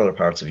there were other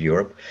parts of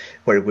Europe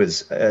where it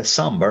was a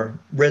somber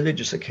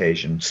religious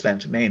occasion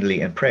spent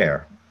mainly in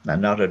prayer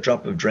and not a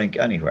drop of drink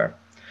anywhere.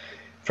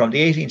 From the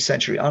 18th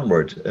century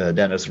onward,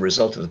 then as a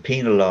result of the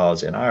penal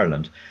laws in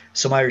Ireland,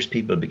 some Irish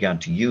people began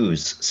to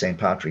use St.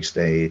 Patrick's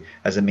Day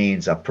as a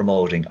means of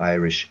promoting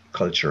Irish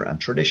culture and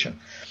tradition.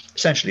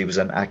 Essentially, it was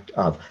an act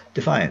of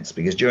defiance,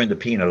 because during the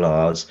penal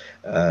laws,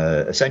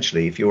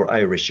 essentially, if you were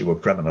Irish, you were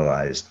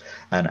criminalised,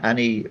 and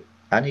any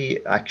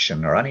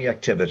action or any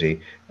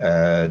activity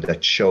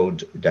that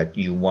showed that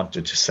you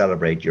wanted to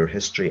celebrate your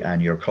history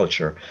and your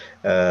culture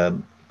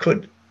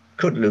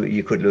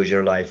you could lose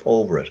your life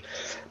over it.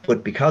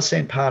 But because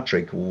St.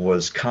 Patrick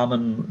was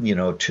common,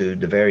 to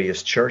the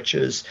various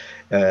churches,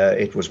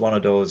 it was one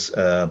of those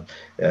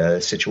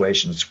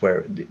situations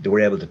where they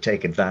were able to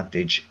take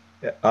advantage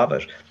of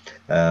it.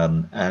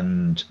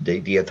 And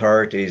the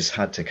authorities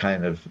had to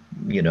kind of,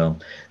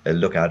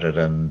 look at it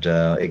and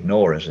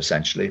ignore it,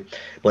 essentially.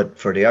 But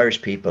for the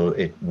Irish people,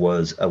 it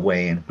was a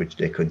way in which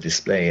they could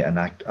display an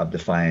act of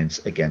defiance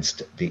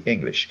against the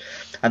English.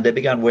 And they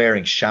began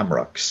wearing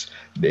shamrocks,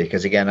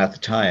 because, again, at the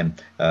time,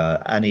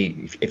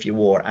 if you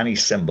wore any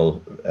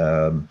symbol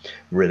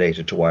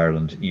related to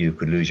Ireland, you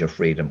could lose your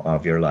freedom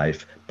of your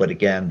life. But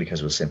again,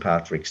 because it was St.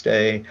 Patrick's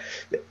Day,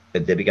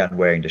 they began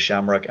wearing the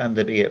shamrock, and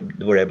they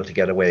were able to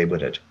get away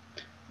with it.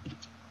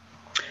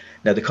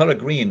 Now, the colour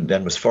green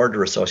then was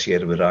further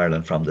associated with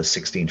Ireland from the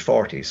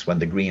 1640s, when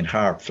the Green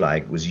Harp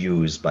flag was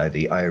used by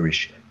the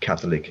Irish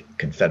Catholic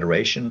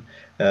Confederation,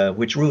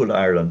 which ruled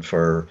Ireland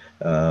for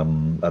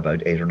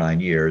about 8 or 9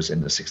 years in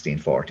the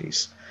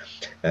 1640s.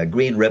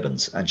 Green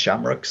ribbons and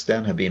shamrocks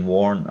then have been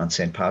worn on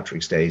St.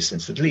 Patrick's Day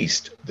since at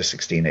least the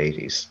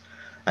 1680s.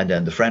 And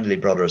then the Friendly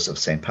Brothers of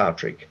St.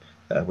 Patrick,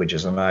 which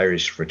is an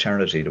Irish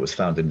fraternity that was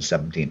founded in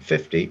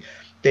 1750,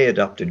 they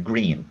adopted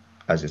green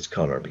as its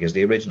colour, because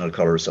the original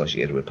colour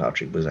associated with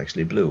Patrick was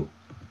actually blue.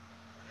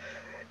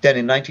 Then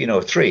in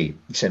 1903,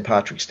 St.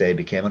 Patrick's Day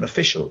became an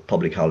official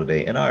public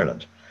holiday in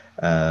Ireland.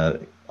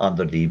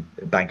 Under the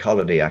Bank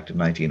Holiday Act of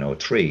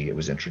 1903, it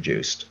was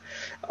introduced.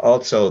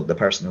 Also, the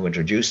person who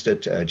introduced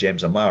it,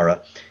 James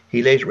O'Mara,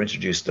 he later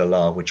introduced a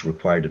law which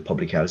required that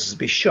public houses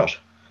be shut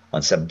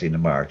on 17th of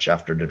March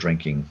after the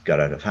drinking got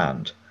out of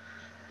hand.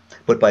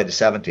 But by the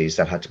 70s,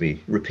 that had to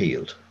be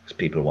repealed because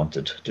people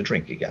wanted to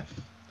drink again.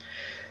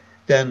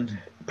 Then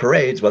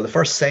parades, well, the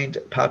first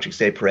St. Patrick's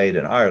Day parade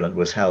in Ireland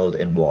was held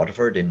in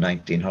Waterford in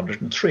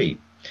 1903.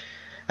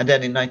 And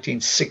then in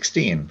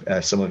 1916,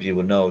 some of you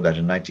will know that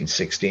in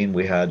 1916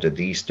 we had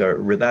the Easter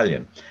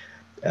Rebellion.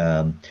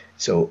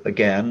 So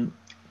again,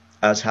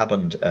 as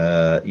happened,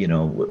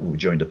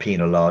 during the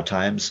penal law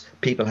times,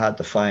 people had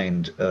to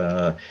find,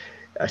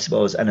 I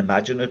suppose, an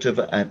imaginative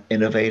and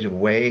innovative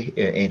way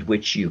in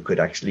which you could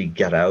actually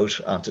get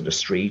out onto the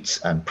streets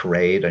and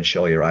parade and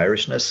show your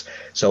Irishness.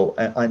 So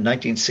in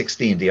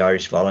 1916, the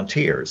Irish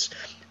Volunteers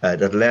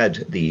that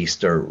led the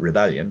Easter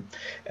Rebellion,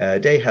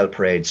 they held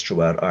parades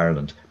throughout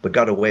Ireland, but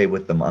got away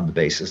with them on the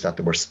basis that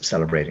they were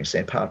celebrating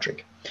St.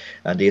 Patrick.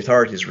 And the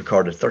authorities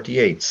recorded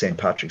 38 St.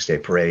 Patrick's Day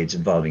parades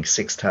involving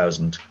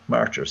 6,000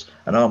 marchers,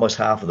 and almost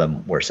half of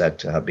them were said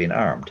to have been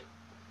armed.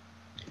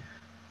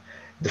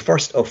 The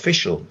first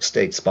official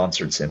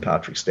state-sponsored St.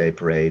 Patrick's Day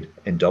parade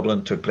in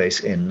Dublin took place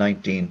in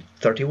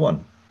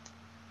 1931.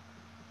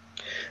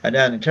 And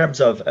then in terms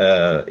of,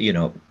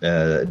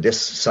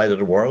 this side of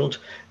the world,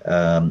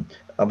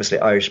 obviously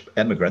Irish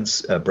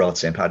immigrants brought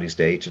St. Paddy's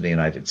Day to the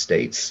United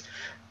States.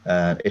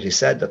 It is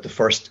said that the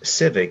first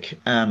civic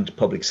and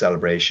public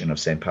celebration of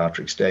St.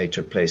 Patrick's Day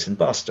took place in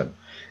Boston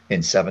in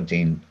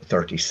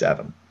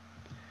 1737.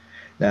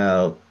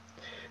 Now,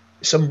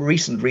 some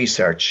recent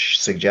research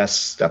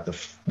suggests that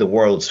the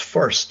world's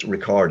first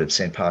recorded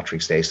St.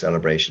 Patrick's Day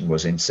celebration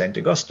was in St.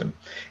 Augustine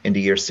in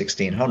the year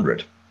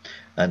 1600.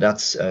 And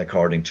that's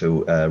according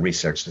to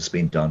research that's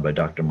been done by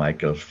Dr.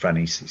 Michael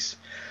Franesis.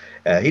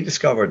 He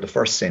discovered the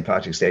first St.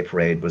 Patrick's Day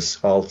parade was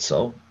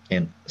also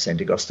in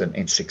St. Augustine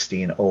in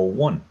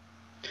 1601.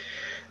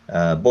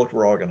 Both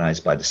were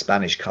organised by the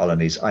Spanish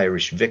colony's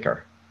Irish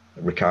vicar,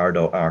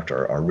 Ricardo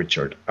Arter, or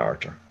Richard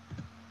Arter.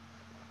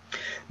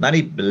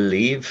 Many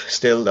believe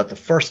still that the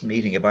first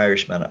meeting of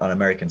Irishmen on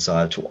American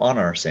soil to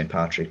honour St.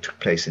 Patrick took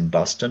place in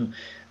Boston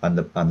on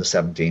the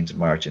 17th of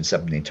March in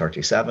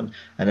 1737,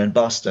 and then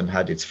Boston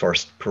had its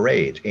first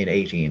parade in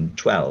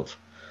 1812.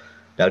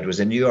 Now, it was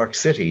in New York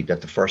City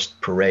that the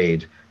first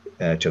parade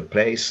took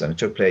place, and it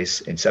took place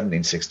in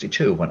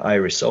 1762 when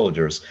Irish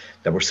soldiers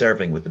that were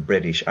serving with the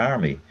British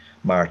Army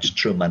marched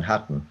through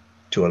Manhattan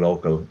to a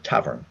local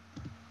tavern.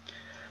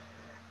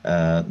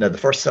 Now, the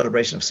first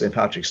celebration of St.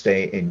 Patrick's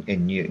Day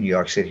in New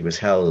York City was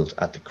held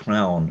at the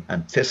Crown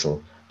and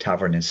Thistle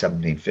Tavern in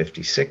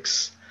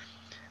 1756.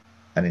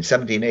 And in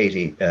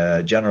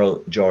 1780,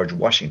 General George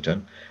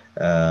Washington,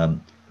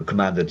 who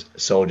commanded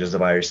soldiers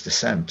of Irish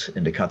descent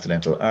in the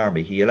Continental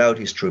Army, he allowed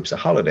his troops a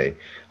holiday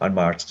on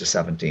March the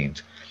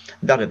 17th.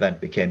 That event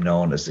became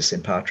known as the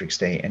St. Patrick's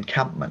Day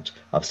Encampment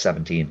of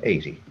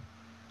 1780.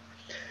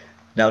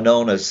 Now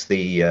known as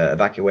the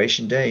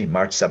Evacuation Day,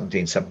 March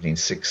 17,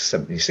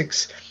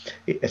 1776,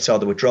 it saw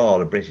the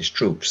withdrawal of British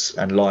troops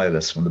and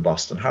loyalists from the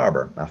Boston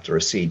harbour after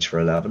a siege for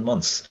 11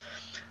 months.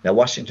 Now,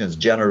 Washington's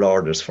general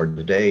orders for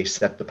the day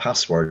set the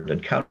password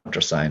and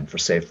countersign for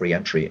safe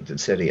re-entry into the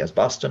city as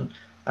Boston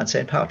and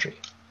St.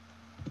 Patrick.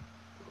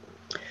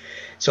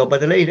 So by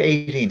the late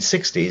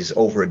 1860s,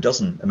 over a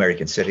dozen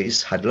American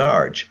cities had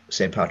large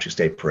St. Patrick's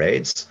Day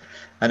parades,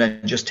 and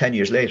then just 10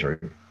 years later,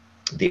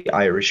 the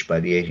Irish by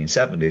the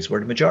 1870s were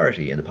the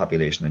majority in the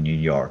population in New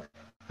York.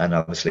 And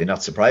obviously,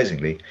 not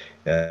surprisingly,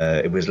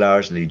 it was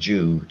largely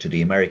due to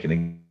the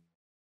American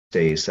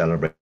Day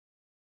celebrated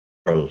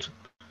world.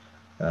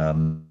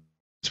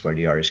 Where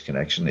the Irish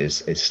connection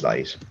is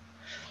slight.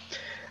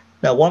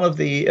 Now, one of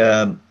the,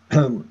 I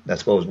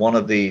suppose, one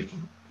of the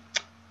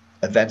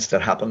events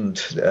that happened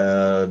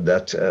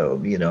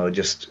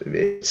just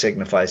it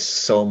signifies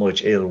so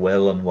much ill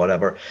will and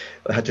whatever,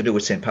 had to do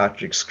with St.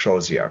 Patrick's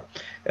Crozier.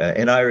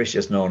 In Irish,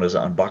 it's known as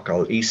An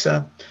Bacall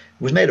Isa.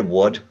 It was made of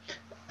wood,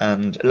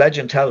 and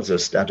legend tells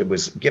us that it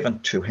was given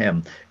to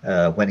him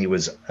when he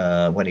was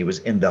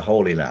in the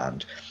Holy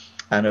Land.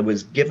 And it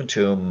was given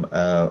to him,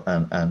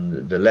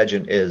 and the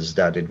legend is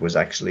that it was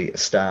actually a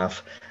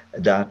staff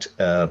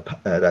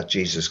that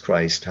Jesus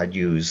Christ had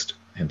used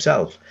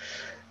himself.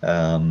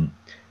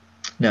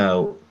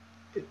 Now,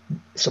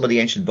 some of the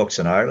ancient books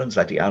in Ireland,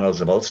 like the Annals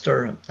of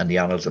Ulster and the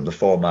Annals of the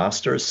Four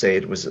Masters, say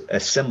it was a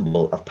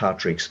symbol of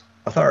Patrick's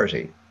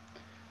authority.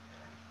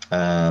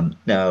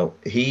 Now,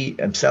 he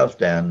himself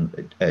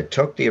then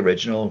took the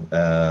original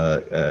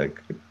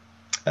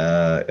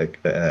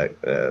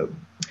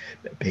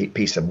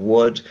piece of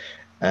wood,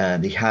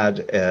 and he had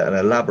an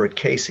elaborate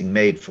casing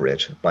made for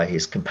it by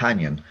his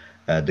companion,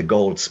 the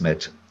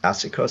goldsmith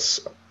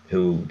Assicus,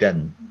 who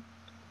then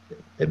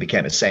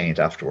became a saint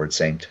afterwards,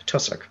 Saint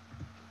Tussock.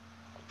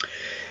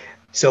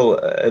 So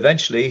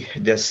eventually,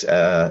 this,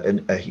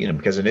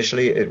 because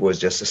initially it was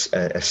just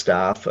a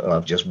staff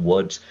of just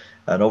wood,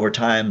 and over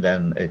time,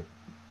 then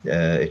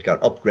it got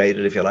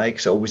upgraded, if you like.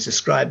 So it was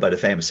described by the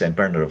famous Saint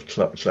Bernard of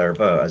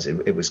Clairvaux as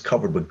it was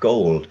covered with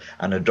gold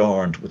and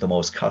adorned with the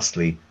most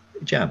costly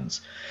gems,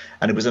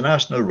 and it was a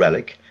national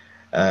relic.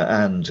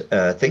 And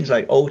things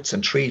like oaths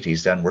and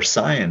treaties then were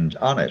signed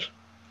on it.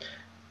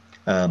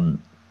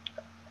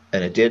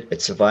 And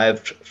it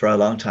survived for a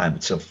long time.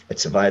 It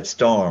survived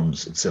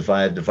storms, it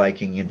survived the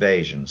Viking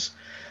invasions.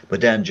 But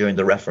then during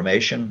the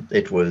Reformation,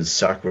 it was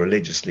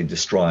sacrilegiously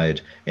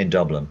destroyed in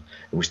Dublin.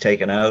 It was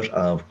taken out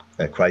of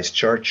Christ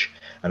Church,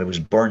 and it was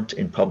burnt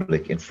in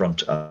public in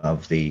front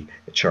of the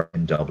church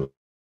in Dublin.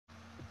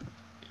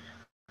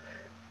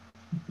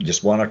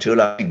 Just one or two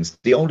lines.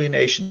 The only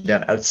nation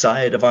then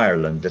outside of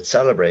Ireland that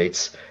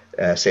celebrates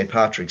St.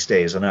 Patrick's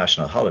Day as a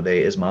national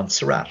holiday is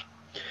Montserrat.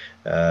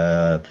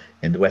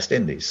 In the West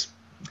Indies.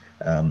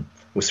 It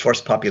was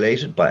first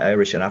populated by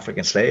Irish and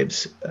African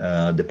slaves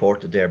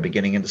deported there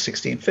beginning in the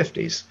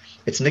 1650s.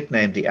 It's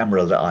nicknamed the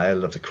Emerald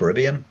Isle of the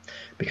Caribbean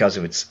because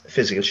of its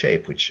physical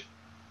shape, which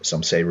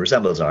some say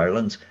resembles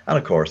Ireland, and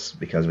of course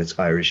because of its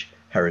Irish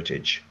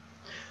heritage.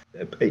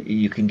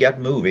 You can get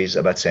movies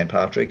about St.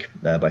 Patrick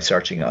by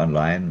searching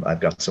online. I've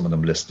got some of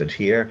them listed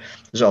here.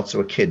 There's also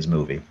a kids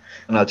movie.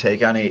 And I'll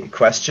take any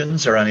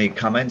questions or any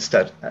comments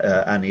that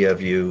any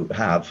of you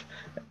have.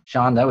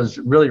 Sean, that was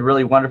really,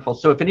 really wonderful.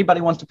 So if anybody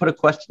wants to put a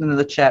question into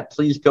the chat,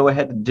 please go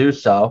ahead and do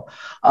so.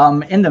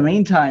 In the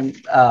meantime,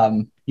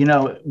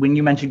 when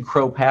you mentioned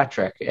Croagh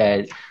Patrick,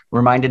 it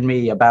reminded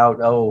me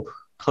about,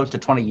 close to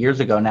 20 years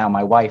ago now,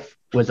 my wife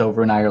was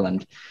over in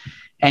Ireland,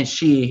 and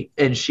she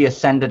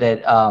ascended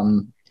it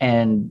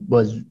and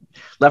was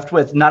left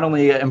with not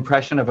only an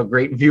impression of a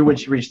great view when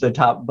she reached the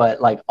top, but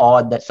like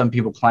awed that some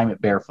people climb it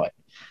barefoot.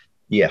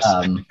 Yes.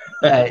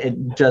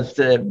 It just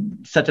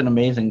such an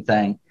amazing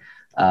thing.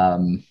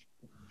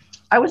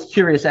 I was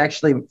curious,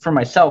 actually, for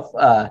myself,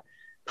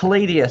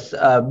 Palladius,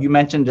 you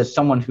mentioned as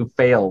someone who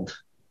failed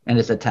in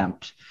his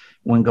attempt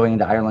when going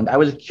into Ireland. I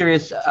was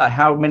curious,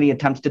 how many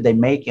attempts did they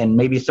make, and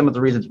maybe some of the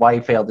reasons why he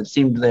failed. It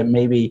seemed that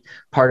maybe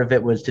part of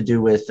it was to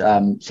do with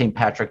St.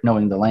 Patrick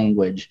knowing the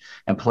language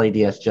and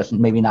Palladius just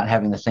maybe not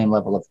having the same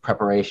level of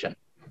preparation.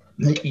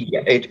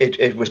 Yeah,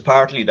 it was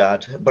partly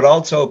that, but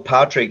also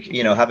Patrick,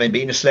 having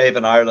been a slave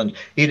in Ireland,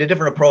 he had a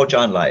different approach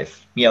on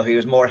life. He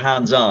was more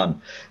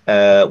hands-on.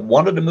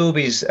 One of the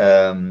movies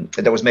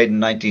that was made in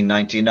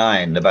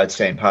 1999 about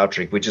St.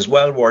 Patrick, which is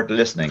well worth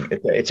listening.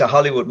 It's a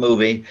Hollywood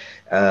movie,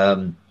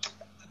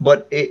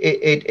 but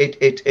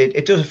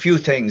it does a few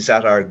things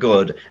that are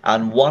good,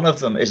 and one of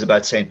them is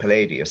about St.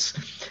 Palladius.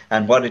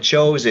 And what it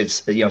shows is,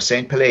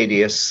 St.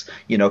 Palladius,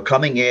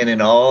 coming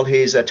in all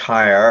his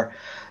attire,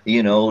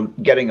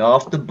 getting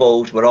off the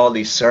boat with all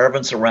these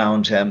servants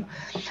around him,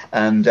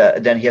 and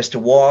then he has to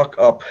walk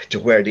up to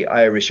where the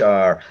Irish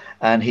are,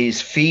 and his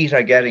feet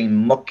are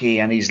getting mucky,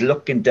 and he's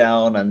looking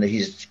down, and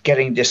he's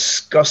getting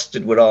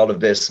disgusted with all of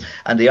this,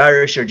 and the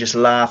Irish are just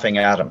laughing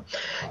at him,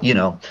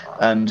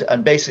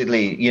 and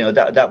basically,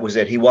 that was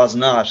it. He was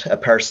not a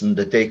person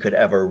that they could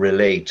ever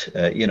relate,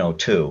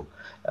 to.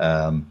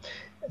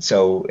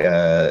 So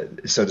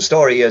the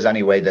story is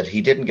anyway that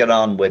he didn't get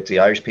on with the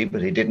Irish people,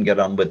 he didn't get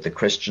on with the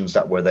Christians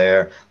that were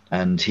there,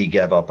 and he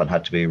gave up and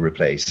had to be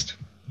replaced.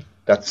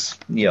 That's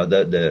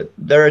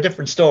there are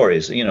different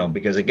stories,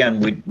 because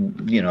again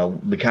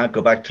we can't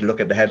go back to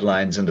look at the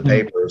headlines in the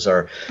papers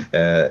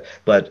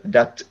but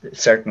that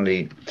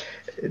certainly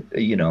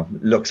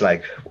looks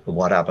like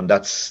what happened.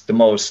 That's the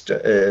most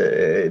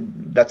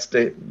that's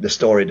the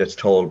story that's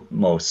told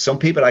most. Some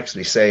people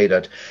actually say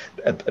that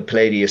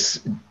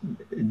Palladius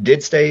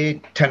did stay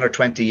 10 or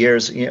 20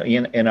 years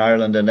in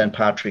Ireland, and then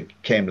Patrick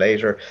came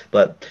later,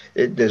 but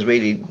there's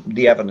really,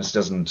 the evidence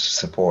doesn't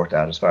support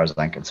that as far as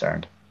I'm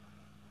concerned.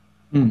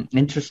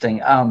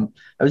 Interesting. I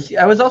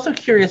was also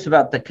curious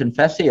about the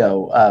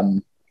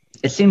Confessio.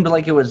 It seemed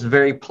like it was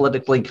very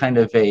politically kind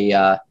of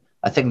a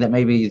thing that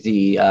maybe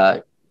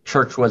the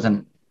church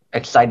wasn't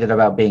excited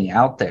about being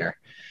out there.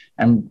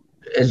 And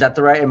is that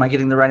am I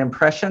getting the right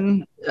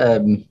impression?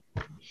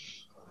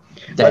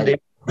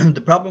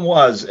 The problem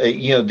was,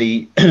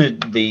 the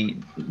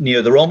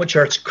Roman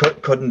Church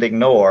couldn't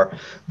ignore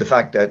the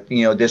fact that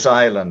this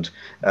island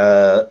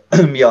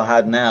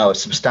had now a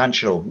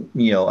substantial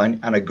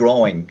and a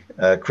growing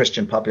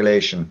Christian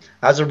population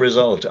as a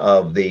result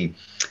of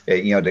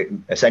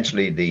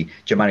essentially the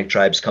Germanic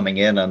tribes coming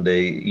in, and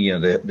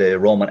the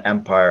Roman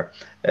Empire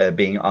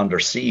being under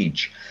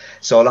siege.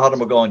 So a lot of them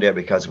were going there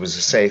because it was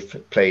a safe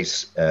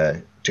place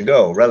to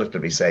go,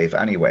 relatively safe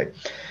anyway.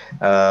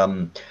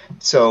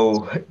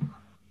 So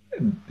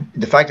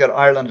the fact that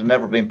Ireland had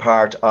never been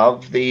part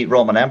of the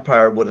Roman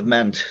Empire would have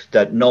meant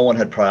that no one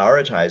had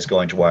prioritized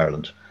going to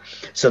Ireland.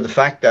 So the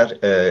fact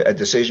that a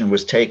decision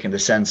was taken to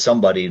send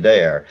somebody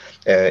there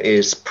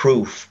is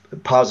proof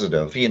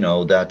positive,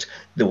 that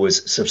there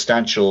was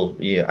substantial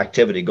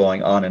activity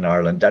going on in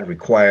Ireland that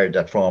required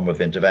that form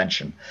of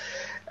intervention.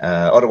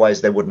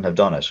 Otherwise, they wouldn't have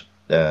done it.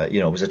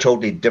 It was a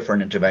totally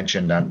different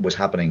intervention than was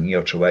happening,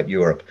 throughout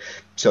Europe.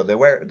 So there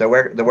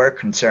were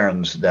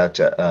concerns that,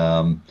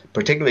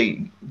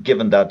 particularly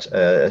given that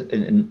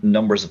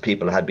numbers of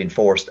people had been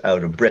forced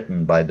out of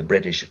Britain by the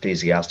British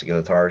ecclesiastical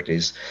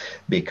authorities,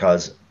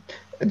 because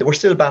there were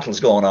still battles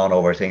going on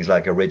over things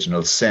like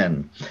original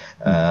sin,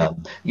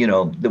 and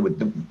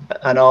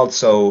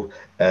also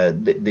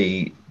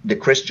the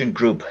Christian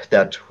group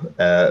that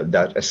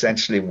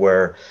essentially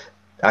were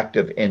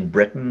active in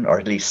Britain, or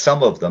at least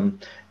some of them,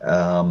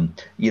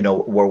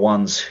 were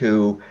ones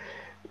who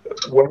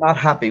were not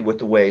happy with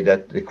the way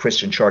that the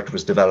Christian church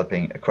was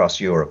developing across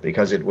Europe,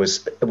 because it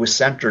was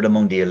centered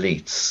among the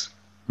elites.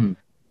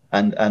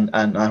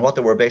 And what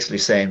they were basically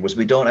saying was,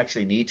 we don't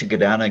actually need to go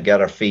down and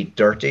get our feet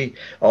dirty.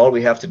 All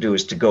we have to do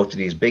is to go to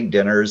these big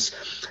dinners,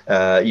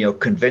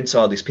 convince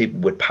all these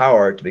people with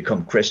power to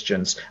become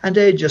Christians, and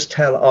they just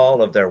tell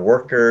all of their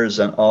workers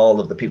and all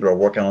of the people who are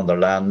working on their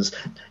lands,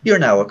 you're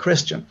now a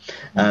Christian.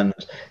 And,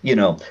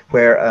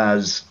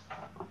 whereas,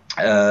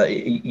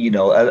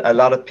 a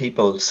lot of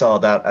people saw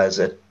that as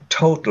a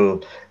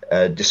total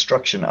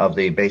destruction of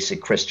the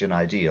basic Christian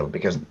ideal,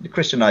 because the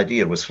Christian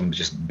ideal was from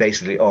just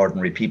basically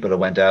ordinary people who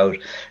went out,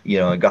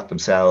 and got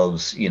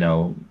themselves,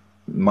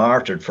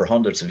 martyred for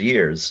hundreds of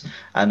years.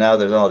 And now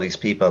there's all these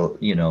people,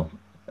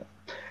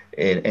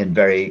 in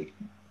very,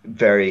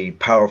 very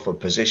powerful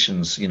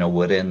positions,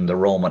 within the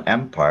Roman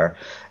Empire.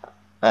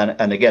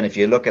 And again, if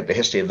you look at the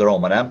history of the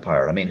Roman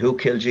Empire, I mean, who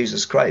killed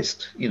Jesus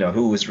Christ?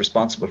 Who was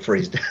responsible for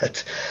his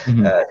death?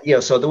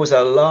 So there was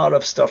a lot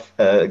of stuff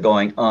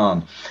going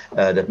on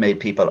that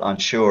made people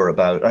unsure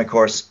about. And of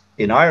course,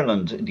 in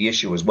Ireland, the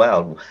issue as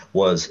well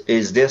was,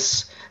 is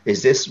this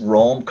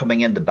Rome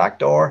coming in the back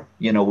door?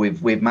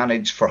 We've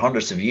managed for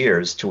hundreds of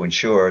years to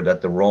ensure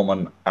that the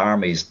Roman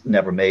armies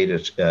never made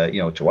it,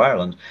 to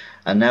Ireland.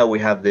 And now we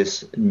have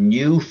this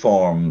new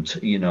formed,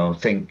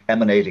 thing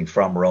emanating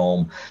from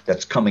Rome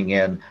that's coming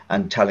in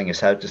and telling us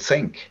how to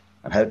think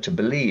and how to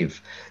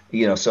believe.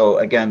 So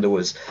again, there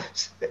was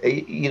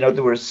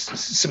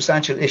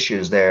substantial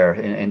issues there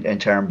in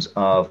terms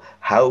of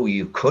how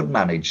you could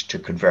manage to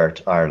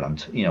convert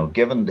Ireland,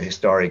 given the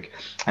historic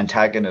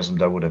antagonism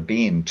there would have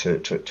been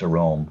to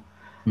Rome.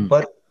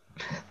 But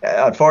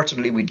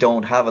unfortunately, we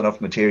don't have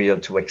enough material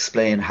to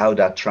explain how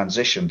that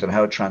transitioned and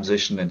how it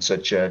transitioned in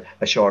such a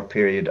short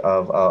period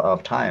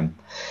of time.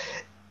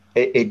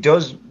 It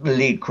does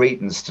lead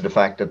credence to the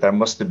fact that there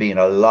must have been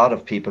a lot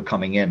of people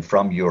coming in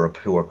from Europe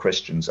who are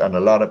Christians, and a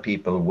lot of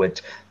people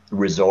with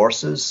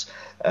resources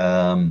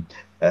who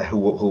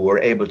were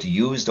able to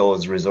use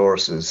those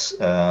resources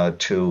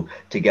to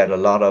get a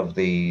lot of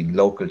the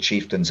local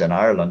chieftains in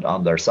Ireland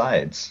on their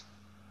sides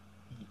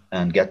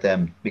and get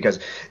them, because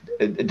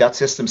that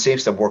system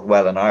seems to have worked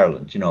well in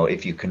Ireland.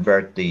 If you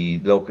convert the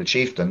local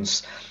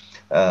chieftains,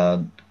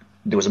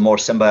 there was a more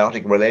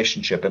symbiotic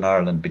relationship in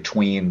Ireland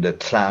between the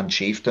clan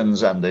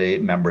chieftains and the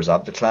members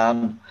of the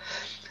clan.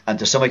 And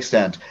to some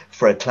extent,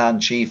 for a clan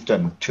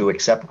chieftain to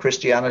accept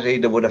Christianity,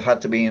 there would have had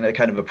to be a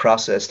kind of a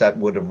process that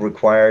would have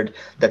required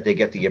that they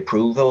get the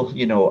approval,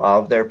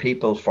 of their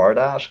people for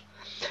that.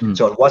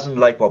 So it wasn't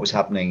like what was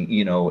happening,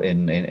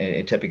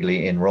 in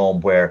typically in Rome,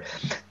 where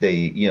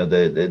the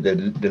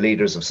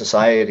leaders of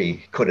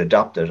society could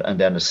adopt it and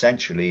then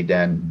essentially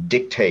then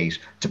dictate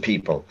to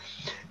people.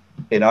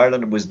 In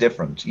Ireland, it was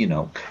different,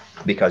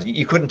 because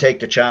you couldn't take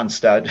the chance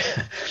that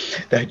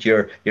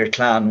your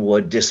clan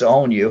would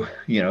disown you,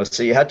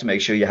 so you had to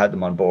make sure you had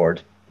them on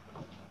board.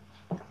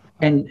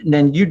 And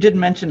then you did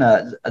mention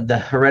the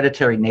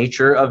hereditary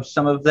nature of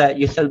some of that.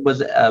 You said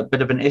was a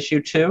bit of an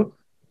issue too.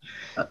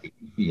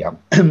 Yeah,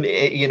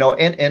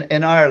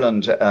 in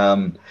Ireland,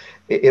 under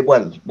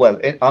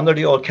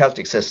the old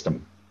Celtic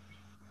system,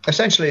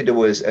 essentially there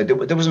was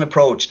an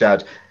approach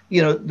that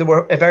there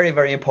were very,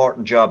 very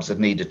important jobs that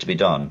needed to be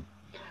done,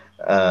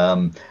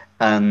 and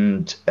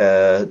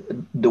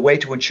the way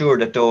to ensure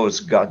that those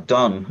got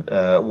done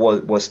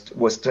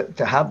was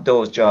to have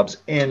those jobs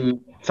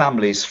in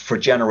families for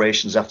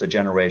generations after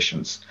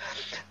generations.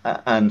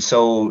 And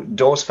so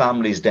those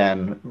families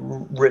then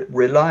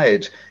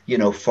relied,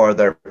 for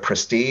their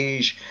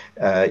prestige,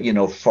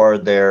 for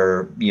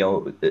their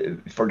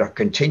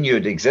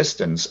continued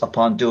existence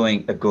upon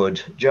doing a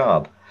good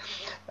job.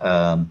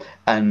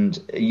 And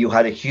you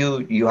had a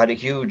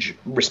huge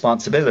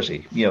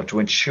responsibility, to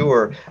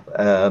ensure,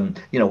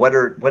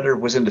 whether it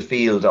was in the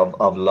field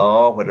of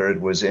law, whether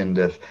it was in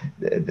the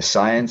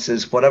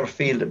sciences, whatever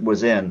field it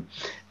was in,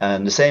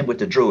 and the same with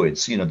the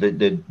Druids,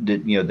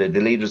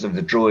 the leaders of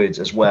the Druids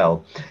as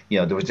well.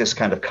 There was this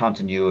kind of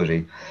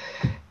continuity,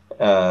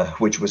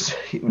 which was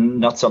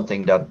not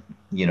something that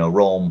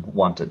Rome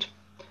wanted.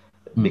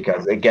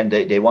 because again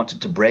they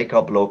wanted to break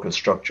up local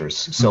structures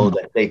so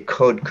that they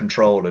could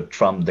control it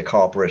from the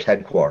corporate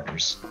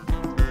headquarters.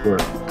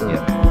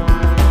 Sure.